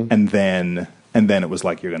day, and then it was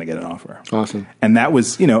like, you're going to get an offer. Awesome. And that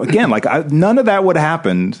was, again, like none of that would have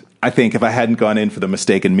happened, I think, if I hadn't gone in for the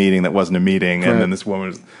mistaken meeting that wasn't a meeting. And then this woman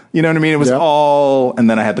was, you know what I mean? It was all, and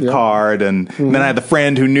then I had the card, and then I had the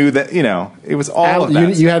friend who knew that, it was all of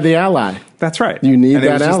that. You had the ally. That's right. You need and that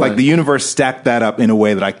it was just ally. like the universe stacked that up in a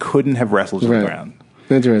way that I couldn't have wrestled to the ground.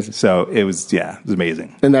 Interesting. So it was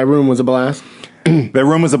amazing. And that room was a blast? That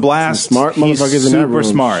room was a blast. Some smart motherfuckers in that room. Super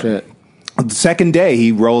smart. Shit. The second day,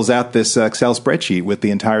 he rolls out this Excel spreadsheet with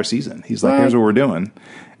the entire season. He's like, here's what we're doing.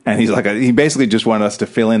 And he's like, he basically just wanted us to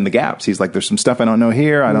fill in the gaps. He's like, there's some stuff I don't know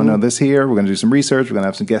here. I don't know this here. We're going to do some research. We're going to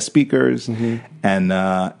have some guest speakers. And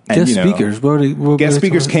guest speakers? Guest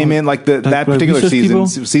speakers came in like that particular season,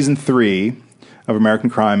 season 3 of American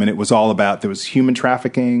Crime. And it was all about, there was human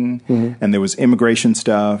trafficking and there was immigration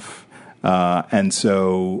stuff. And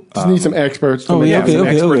so just need some experts. Some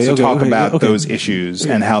experts to talk about those issues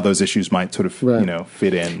and how those issues might sort of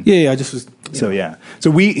fit in. Yeah, I just was. So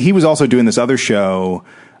he was also doing this other show,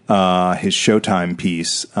 his Showtime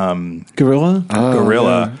piece, Gorilla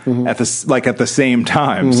at the same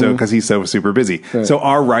time. So because he's so super busy. Right. So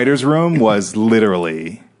our writers' room was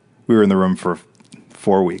literally, we were in the room for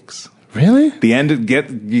 4 weeks. Really? You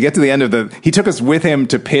get to the end of he took us with him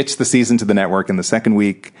to pitch the season to the network in the second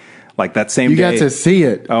week. Like that same day. You got to see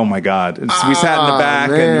it. Oh, my God. We sat in the back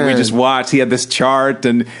and we just watched. He had this chart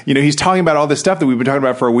and, he's talking about all this stuff that we've been talking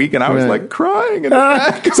about for a week. And I was like crying in the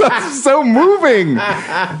back because it was so moving.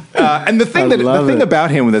 And the thing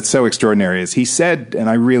about him that's so extraordinary is he said, and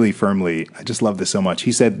I just love this so much.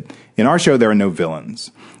 He said, in our show, there are no villains.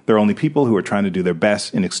 There are only people who are trying to do their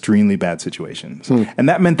best in extremely bad situations. And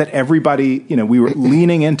that meant that everybody, we were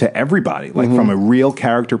leaning into everybody, like from a real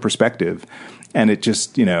character perspective. And it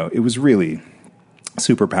just, it was really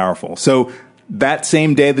super powerful. So that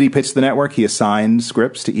same day that he pitched the network, he assigned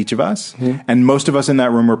scripts to each of us. And most of us in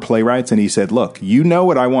that room were playwrights. And he said, look, you know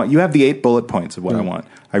what I want. You have the 8 bullet points of what I want.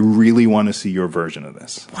 I really want to see your version of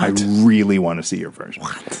this. What? I really want to see your version.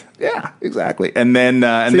 What? Yeah, exactly. And then...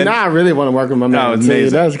 now I really want to work with my man. It's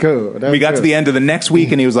amazing. That's cool. We got to the end of the next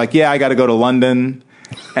week and he was like, yeah, I got to go to London.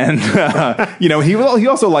 And he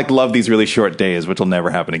also loved these really short days, which will never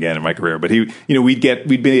happen again in my career. But we'd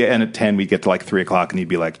be in at 10, we'd get to like 3 o'clock, and he'd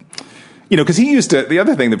be like, because he used to. The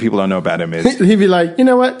other thing that people don't know about him is he'd be like, you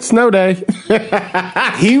know what, snow day.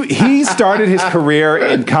 he started his career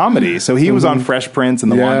in comedy, so he was on Fresh Prince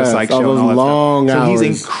and the Wanda Sykes show, and all that long stuff. hours. So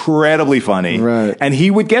he's incredibly funny, right? And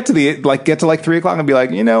he would get to like 3 o'clock and be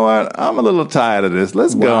like, you know what, I'm a little tired of this.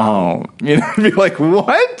 Let's go home. He'd be like,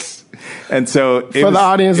 what? And so for the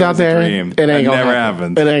audience out there, it ain't gonna never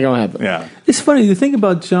happen. happened. It ain't gonna happen. Yeah, it's funny. The thing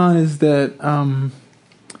about John is that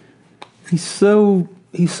he's so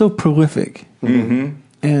prolific, and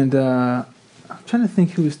I'm trying to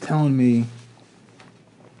think who was telling me.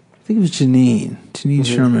 I think it was Janine. Janine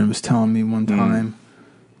Sherman was telling me one time.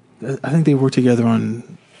 I think they worked together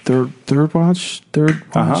on Third Watch.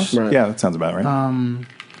 Right. Yeah, that sounds about right.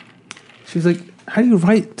 She was like, "How do you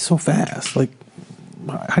write so fast? Like,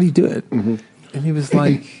 how do you do it?" And he was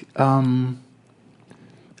like,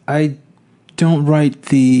 I don't write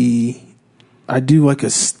I do like a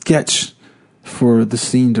sketch for the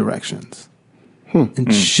scene directions and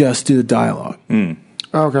just do the dialogue.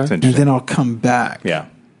 Okay. And then I'll come back. Yeah.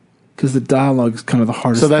 Because the dialogue is kind of the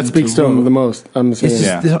hardest thing. So that speaks to him the most, I'm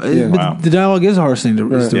saying. The dialogue is the hardest thing to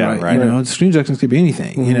write. Right. Screen directions could be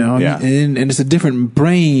anything, and it's a different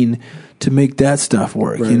brain to make that stuff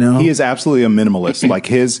work, He is absolutely a minimalist. Like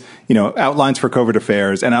his, outlines for Covert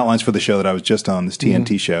Affairs and outlines for the show that I was just on, this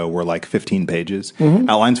TNT show, were like 15 pages.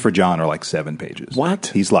 Outlines for John are like 7 pages.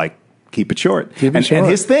 What? He's like, keep it short. Keep it and short.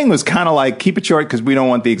 his thing was kind of like, keep it short because we don't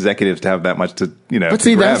want the executives to have that much to, But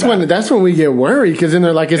see, that's when we get worried because then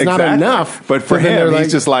they're like, it's not enough. But for then him, they're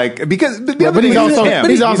he's just like, because the other but he's thing is also him.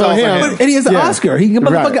 he's also him. And he has the Oscar. He can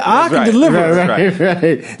motherfucking I can deliver.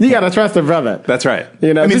 Right. You got to trust the brother. That's right.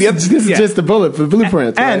 You know, this is just the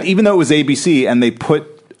blueprint. And even though it was ABC and they put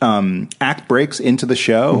act breaks into the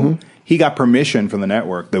show, he got permission from the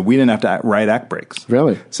network that we didn't have to write act breaks.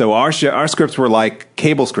 Really? So our scripts were like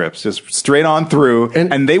cable scripts, just straight on through,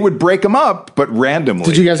 and they would break them up, but randomly.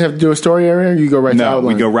 Did you guys have to do a story area? Or you go right to outline? No,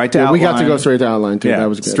 we go right to outline. We got to go straight to outline too. Yeah, that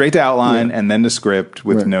was good. Straight to outline and then to script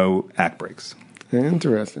with no act breaks.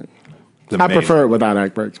 Interesting. I prefer it without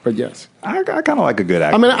act breaks, but yes. I kind of like a good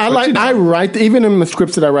act. I mean, I write, even in the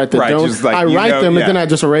scripts that I write that don't, I write them and then I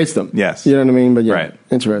just erase them. Yes. You know what I mean? But yeah, right.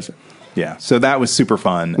 Interesting. Yeah. So that was super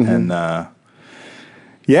fun. And,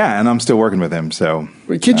 and I'm still working with him. So,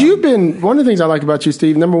 you've been, one of the things I like about you,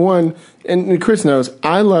 Steve, number one, and Chris knows,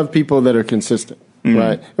 I love people that are consistent.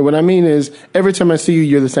 Right. And what I mean is, every time I see you,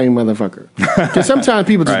 you're the same motherfucker. Because sometimes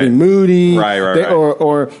people just be moody.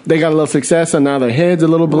 Or they got a little success and now their head's a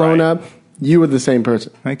little blown up. You were the same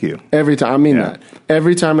person. Thank you. Every time. I mean that.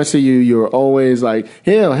 Every time I see you, you're always like,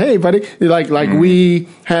 hey, buddy. Like we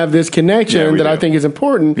have this connection that I think is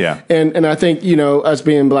important. Yeah. And I think, us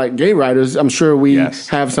being black gay writers, I'm sure we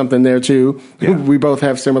have something there too. Yeah. We both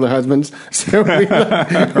have similar husbands. So you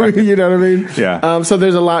know what I mean? Yeah. So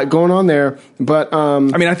there's a lot going on there. But I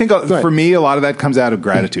mean, I think for me, a lot of that comes out of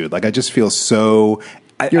gratitude. Like I just feel so...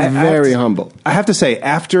 You're very humble. I have to say,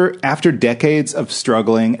 after decades of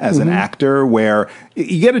struggling as an actor, where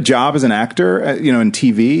you get a job as an actor, in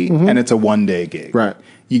TV, and it's a one-day gig. Right.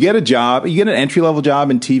 You get a job, you get an entry-level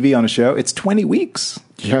job in TV on a show, it's 20 weeks.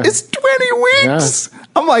 Yeah. It's 20 weeks! Yeah.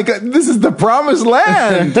 I'm like, this is the promised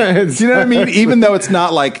land! Do you know what I mean? Even though it's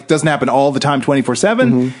not like, doesn't happen all the time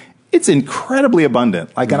 24/7, it's incredibly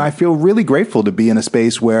abundant. Like, and I feel really grateful to be in a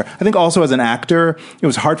space where I think also as an actor, it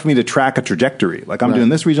was hard for me to track a trajectory. Like I'm doing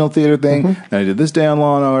this regional theater thing, and I did this day on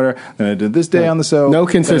Law and Order, and I did this day on the show. No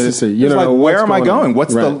consistency. You don't know where am I going?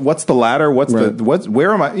 on. What's the ladder?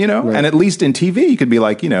 Where am I? And at least in TV, you could be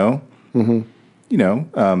like,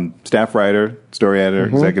 staff writer, story editor,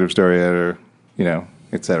 executive story editor,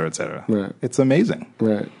 et cetera, et cetera. Right. It's amazing.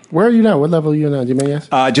 Right. Where are you now? What level are you now? Do you may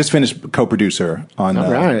ask? I just finished co-producer on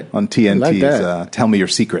TNT's Tell Me Your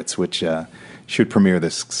Secrets, which should premiere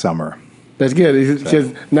this summer. That's good.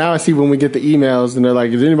 Because now I see when we get the emails and they're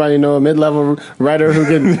like, does anybody know a mid-level writer who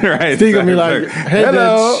can Steve will be like, hey,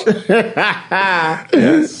 hello.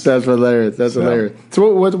 Yes. That's hilarious. That's hilarious.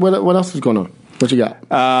 So what else is going on? What you got?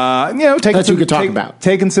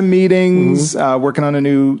 Taking some meetings, working on a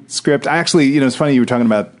new script. I actually, it's funny you were talking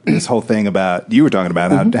about this whole thing about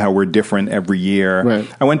how we're different every year.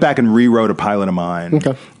 Right. I went back and rewrote a pilot of mine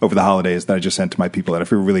over the holidays that I just sent to my people that I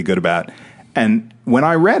feel really good about. And when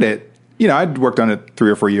I read it, I'd worked on it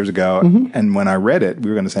 3 or 4 years ago, and when I read it,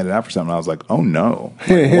 we were going to send it out for something. I was like, "Oh no,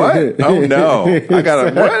 like, what? Oh no, I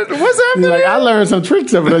gotta what's happening?" Like, I learned some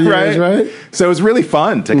tricks over the years, right? So it was really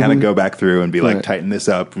fun to kind of go back through and be like, tighten this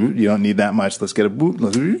up. You don't need that much. Let's get a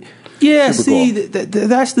boot. Yeah, see, cool.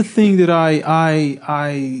 That's the thing that I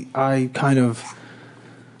kind of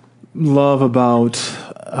love about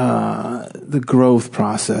the growth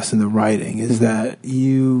process in the writing is that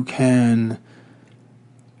you can.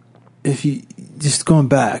 If you just going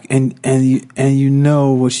back and you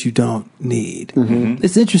know what you don't need,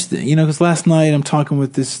 it's interesting, because last night I'm talking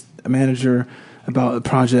with this manager about a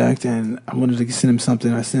project and I wanted to send him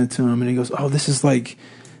something. I sent it to him and he goes, "Oh, this is like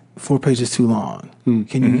 4 pages too long.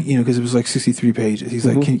 Can you, because it was like 63 pages. He's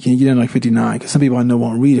like, can you get in like 59? Because some people I know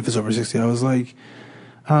won't read if it's over 60. I was like,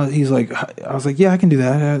 I was like, yeah, I can do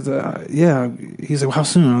that. Yeah. He's like, well, how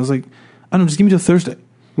soon? I was like, I don't know, just give me till Thursday.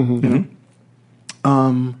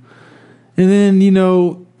 And then,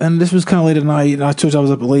 and this was kind of late at night, and I told you I was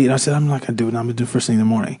up late, and I said, I'm not going to do it. I'm going to do it first thing in the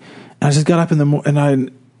morning. And I just got up in the morning,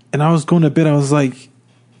 and I was going to bed. I was like,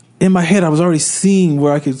 in my head, I was already seeing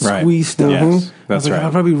where I could squeeze stuff. Yes, I was like, I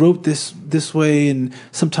probably wrote this way, and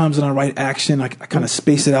sometimes when I write action, I kind of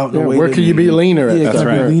space it out in a way. Where could you be leaner at? Yeah, that's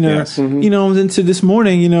right. Leaner. Yes. And then to this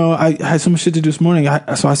morning, I had so much shit to do this morning.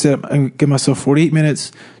 So I said, I give myself 48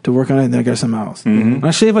 minutes to work on it, and then I got something else. And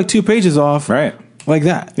I shaved like 2 pages off. Right. Like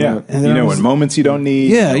that. Yeah. And when moments you don't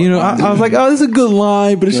need. Yeah. I was like, oh, this is a good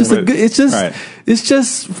line, but it's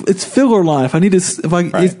just it's filler line. If I need to, it's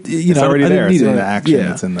already there. It's in the action.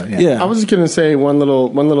 Yeah. It's in the, I was just going to say one little,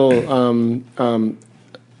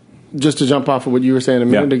 just to jump off of what you were saying a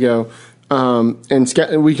minute ago.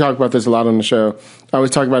 and we talk about this a lot on the show. I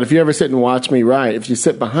always talk about if you ever sit and watch me write, if you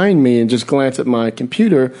sit behind me and just glance at my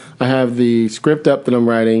computer, I have the script up that I'm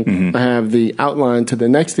writing. I have the outline to the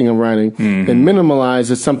next thing I'm writing. And Minimalize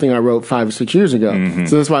is something I wrote 5 or 6 years ago.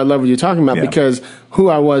 So that's why I love what you're talking about, because who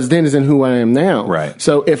I was then isn't who I am now. Right.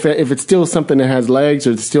 So if it's still something that has legs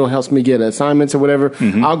or it still helps me get assignments or whatever,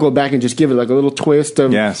 I'll go back and just give it like a little twist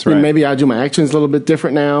of maybe I do my actions a little bit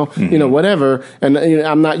different now, whatever. And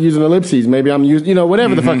I'm not using ellipses. Maybe I'm using,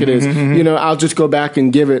 whatever the fuck it is. I'll just go back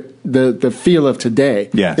and give it the feel of today.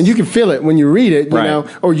 Yes. And you can feel it when you read it, or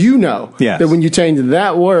that when you change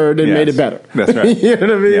that word, it made it better. That's right. You know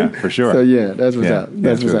what I mean? Yeah, for sure. So that's what's up.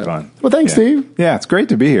 That's what's really up. Fun. Well, thanks, Steve. Yeah, it's great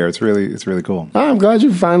to be here. It's really cool. I'm glad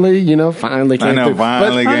you finally came I know, through. finally I came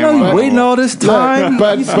know on. you're waiting all this time.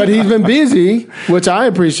 But he's been busy, which I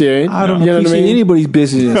appreciate. I don't You know what I appreciate mean? anybody's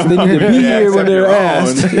business. They need to be here when they're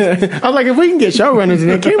asked. I was like, if we can get showrunners in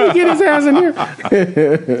here, can we get his ass in here?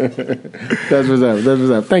 That's what's up. That's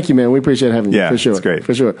what's up. Thank you, man. We appreciate having you. Yeah, for sure. it's great.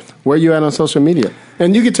 For sure. Where you at on social media?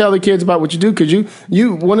 And you can tell the kids about what you do, because you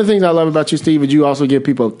one of the things I love about you, Steve, is you also give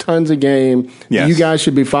people tons of game. Yes. You guys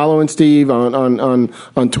should be following Steve on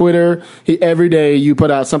Twitter. Every day you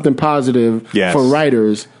put out something positive for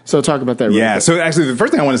writers. So talk about that. Really quick. So actually, the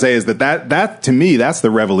first thing I want to say is that to me, that's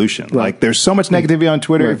the revolution. Right. Like, there's so much negativity on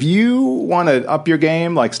Twitter. Right. If you want to up your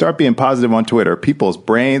game, like, start being positive on Twitter. People's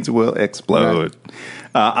brains will explode.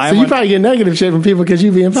 Right. So you probably get negative shit from people because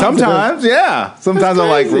you being positive. Sometimes, yeah. Sometimes I'm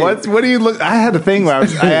like, what do you look? I had a thing where I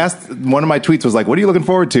asked, one of my tweets was like, what are you looking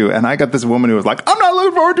forward to? And I got this woman who was like, I'm not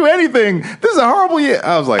looking forward to anything. This is a horrible year.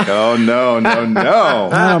 I was like, oh, no. Not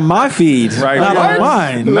on my feed. Right. Not What?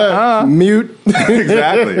 on mine. Mute.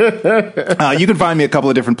 Exactly. You can find me a couple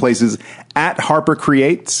of different places. At Harper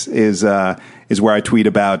Creates is where I tweet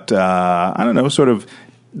about, sort of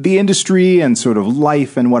the industry and sort of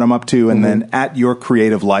life and what I'm up to. And then at Your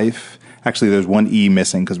Creative Life. Actually, there's one E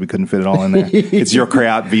missing because we couldn't fit it all in there. It's Your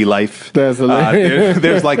Create V Life. That's hilarious.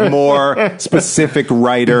 There's like more specific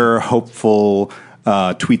writer, hopeful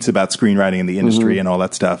tweets about screenwriting in the industry and all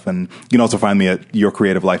that stuff. And you can also find me at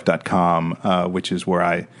yourcreativelife.com, which is where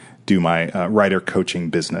I do my writer coaching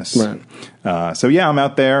business. Right. I'm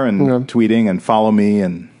out there and tweeting, and follow me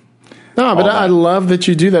and. No, but I love that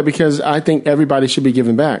you do that, because I think everybody should be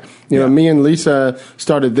giving back. You know, me and Lisa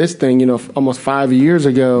started this thing, almost 5 years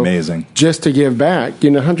ago. Amazing. Just to give back.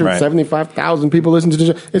 175,000 people listen to the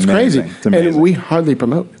show. It's crazy. It's amazing. And we hardly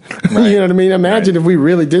promote. Right. You know what I mean? Imagine if we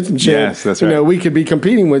really did some shit. Yes, that's right. We could be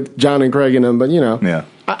competing with John and Craig and them, but Yeah.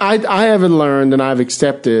 I haven't learned, and I've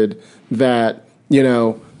accepted that,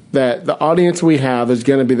 that the audience we have is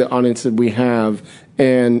going to be the audience that we have.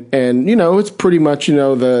 And it's pretty much,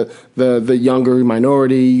 the younger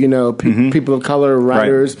minority, people of color,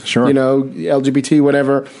 writers, right. Sure. LGBT,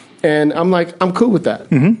 whatever. And I'm like, I'm cool with that.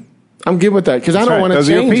 I'm good with that, because I don't want to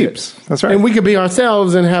change it. That's right. And we could be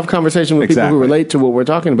ourselves and have conversation with people who relate to what we're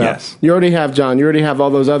talking about. Yes. You already have John. You already have all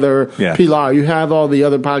those other Pilar. You have all the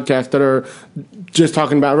other podcasts that are just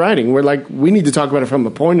talking about writing. We're like, we need to talk about it from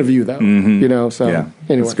a point of view, though. So anyway,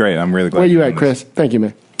 it's great. I'm really glad. Where you at, Chris? Thank you,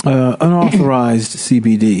 man. Unauthorized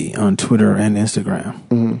CBD on Twitter and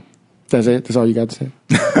Instagram. That's it? That's all you got to say?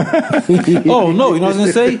 Oh, no. You know what I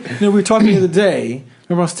was going to say? We were talking the other day.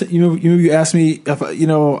 Remember, you asked me if,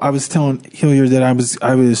 I was telling Hilliard that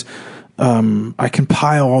I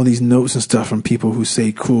compile all these notes and stuff from people who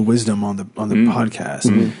say cool wisdom on the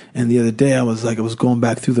podcast. And the other day I was going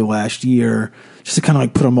back through the last year just to kind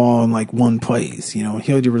of put them all in one place, And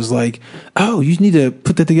Hilliard was like, "Oh, you need to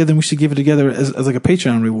put that together, and we should give it together as like a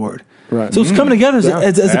Patreon reward." Right. So it's coming together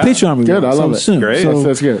as a Patreon reward. Good. I love it. Soon. Great. So,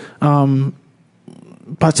 that's good.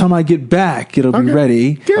 By the time I get back, it'll be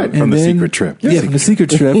ready. Good. From the secret trip. Yeah, from the secret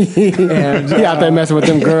trip. And he out there messing with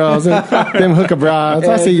them girls and them hooker bras.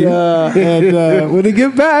 I see you. And when they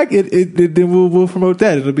get back, then we'll promote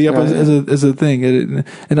that. It'll be up as a thing. And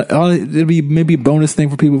it'll be maybe a bonus thing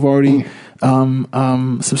for people who've already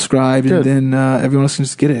subscribed. Good. And then everyone else can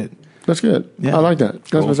just get it. That's good. Yeah. I like that.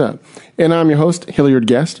 That's what's up. And I'm your host, Hilliard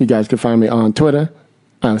Guest. You guys can find me on Twitter.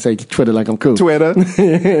 I say Twitter like I'm cool. Twitter.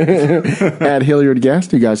 At Hilliard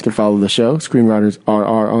Guest. You guys can follow the show, Screenwriters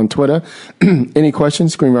RR on Twitter. Any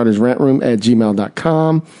questions,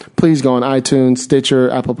 screenwritersrantroom@gmail.com. Please go on iTunes,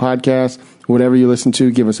 Stitcher, Apple Podcasts, whatever you listen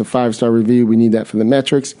to. Give us a 5-star review. We need that for the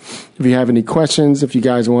metrics. If you have any questions, if you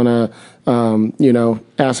guys want to,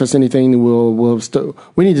 ask us anything,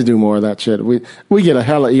 we need to do more of that shit. We get a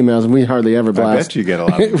hell of emails and we hardly ever blast. I bet you get a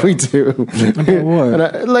lot. We do.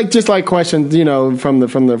 What? Just like questions, from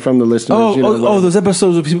the listeners. Those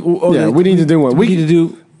episodes of people. We need to do one. We need to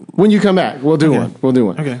do. When you come back, we'll do one. We'll do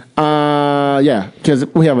one. Okay. Yeah, because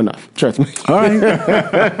we have enough. Trust me. All right.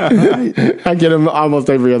 I get them almost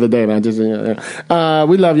every other day, and I just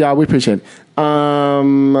we love y'all. We appreciate it.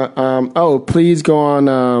 Please go on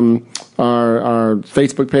our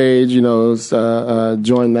Facebook page.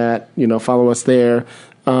 Join that. Follow us there.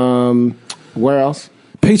 Where else?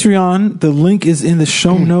 Patreon. The link is in the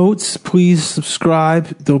show notes. Please subscribe.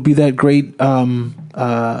 There'll be that great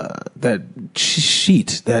that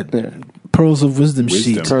sheet, Pearls of Wisdom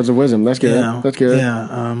sheet. Pearls of Wisdom. That's good. Yeah. That's good.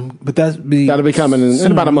 Yeah. But that'll be coming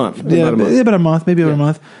in about a month. About a month. Maybe about a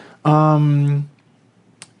month.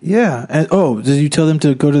 Yeah. And did you tell them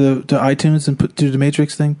to go to iTunes and do the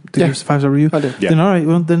Matrix thing to give us a 5-star review? I did. Then all right.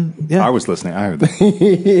 Well, then yeah. I was listening. I heard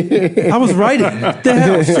that. I was writing. What the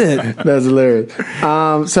hell? Shit. That's hilarious.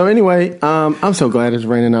 So anyway, I'm so glad it's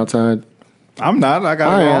raining outside. I'm not. I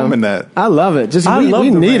got to go home in that. I love it. I love we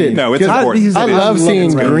the need rain. it. No, it's important. I love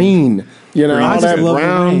seeing green. I all just that love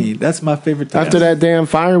brown. the rain. That's my favorite thing. After that damn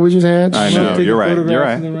fire we just had. I know. You're right. You're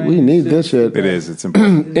right. We need this shit. It is. It's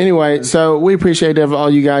important. Anyway, so we appreciate all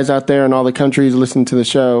you guys out there in all the countries listening to the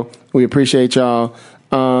show. We appreciate y'all.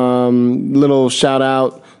 Little shout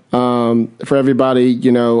out for everybody.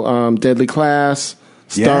 Deadly Class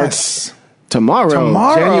starts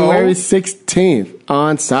tomorrow, January 16th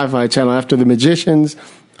on Sci-Fi Channel after The Magicians.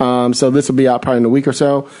 So this will be out probably in a week or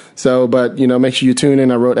so. But make sure you tune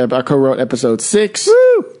in. I co-wrote episode 6.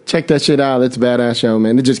 Woo! Check that shit out. It's a badass show,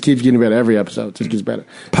 man. It just keeps getting better every episode. It just gets better.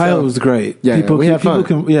 Pilot was great. Yeah, we had fun.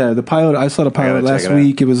 The pilot. I saw the pilot last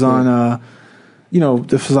week. It was on.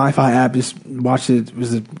 The Sci-Fi app. Just watched it. It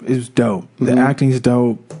was dope. The acting's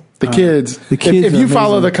dope. The kids. If you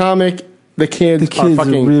follow the comic. The kids are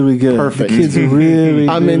fucking really good. Perfect. The kids are really.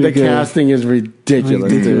 I mean, the good. casting is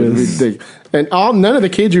ridiculous. Ridiculous. And none of the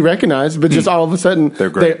kids you recognize, but just all of a sudden,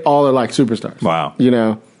 they all are like superstars. Wow.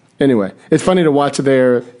 Anyway, it's funny to watch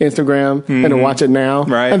their Instagram and to watch it now.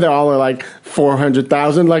 Right. And they're all like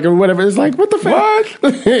 400,000, like, or whatever. It's like, what the fuck?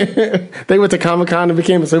 They went to Comic-Con and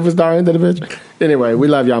became a superstar into the bitch. Anyway, we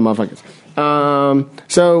love y'all motherfuckers.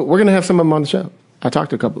 So we're going to have some of them on the show. I talked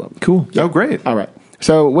to a couple of them. Cool. Oh, great. All right.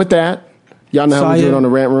 So with that, y'all know how we do it on the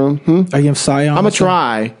Rant Room. Are you Sion? I'm going to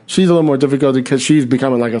try. She's a little more difficult because she's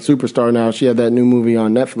becoming like a superstar now. She had that new movie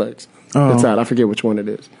on Netflix. That's out. I forget which one it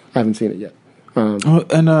is. I haven't seen it yet. What's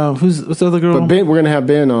the other girl? But Ben, we're going to have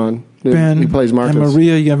Ben on. Ben. He plays Marcus. And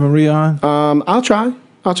Maria. You got Maria on? I'll try. I'm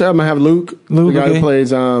going to have Luke. The guy who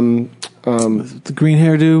plays... the green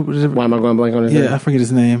hairdo. Why am I going blank on his name? Yeah, I forget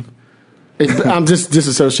his name. I'm just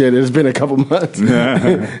disassociated. It's been a couple months.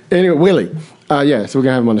 Anyway, Willie. So we're going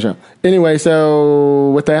to have him on the show. Anyway,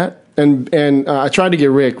 so with that, and I tried to get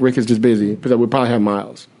Rick. Rick is just busy, because we'll probably have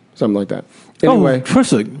Miles. Something like that. Anyway.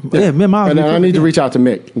 Miles. And I need to reach out to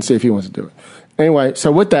Mick and see if he wants to do it. Anyway,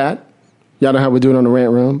 so with that, y'all know how we do it on the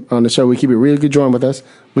Rant Room. On the show, we keep it real good. Join with us.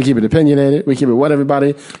 We keep it opinionated. We keep it what,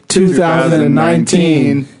 everybody?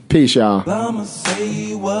 2019. Peace, y'all. I'ma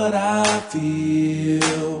say what I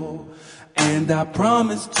feel, and I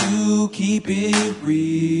promise to keep it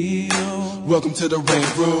real. Welcome to the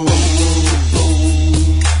Rant Room.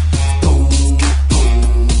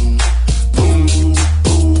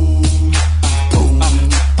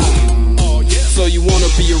 So you wanna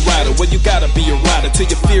be a rider, well you gotta be a rider till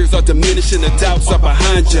your fears are diminished and the doubts are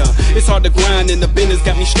behind ya. It's hard to grind and the business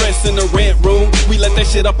got me stressed in the Rant Room. We let that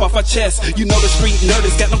shit up off our chest. You know the street nerd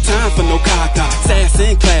has got no time for no kaka. Sass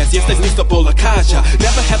in class, yes that's Mr. Bolakaja.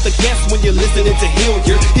 Never have to guess when you're listening to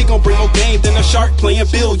Hilliard. He gon' bring more game than a shark playing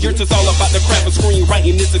billiards. It's all about the craft of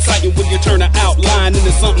screenwriting. It's exciting when you turn an outline into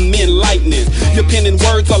something enlightening. Your pen and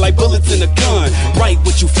words are like bullets in a gun. Write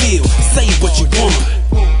what you feel, say what you want.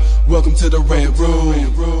 Welcome to the Rant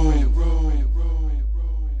Room.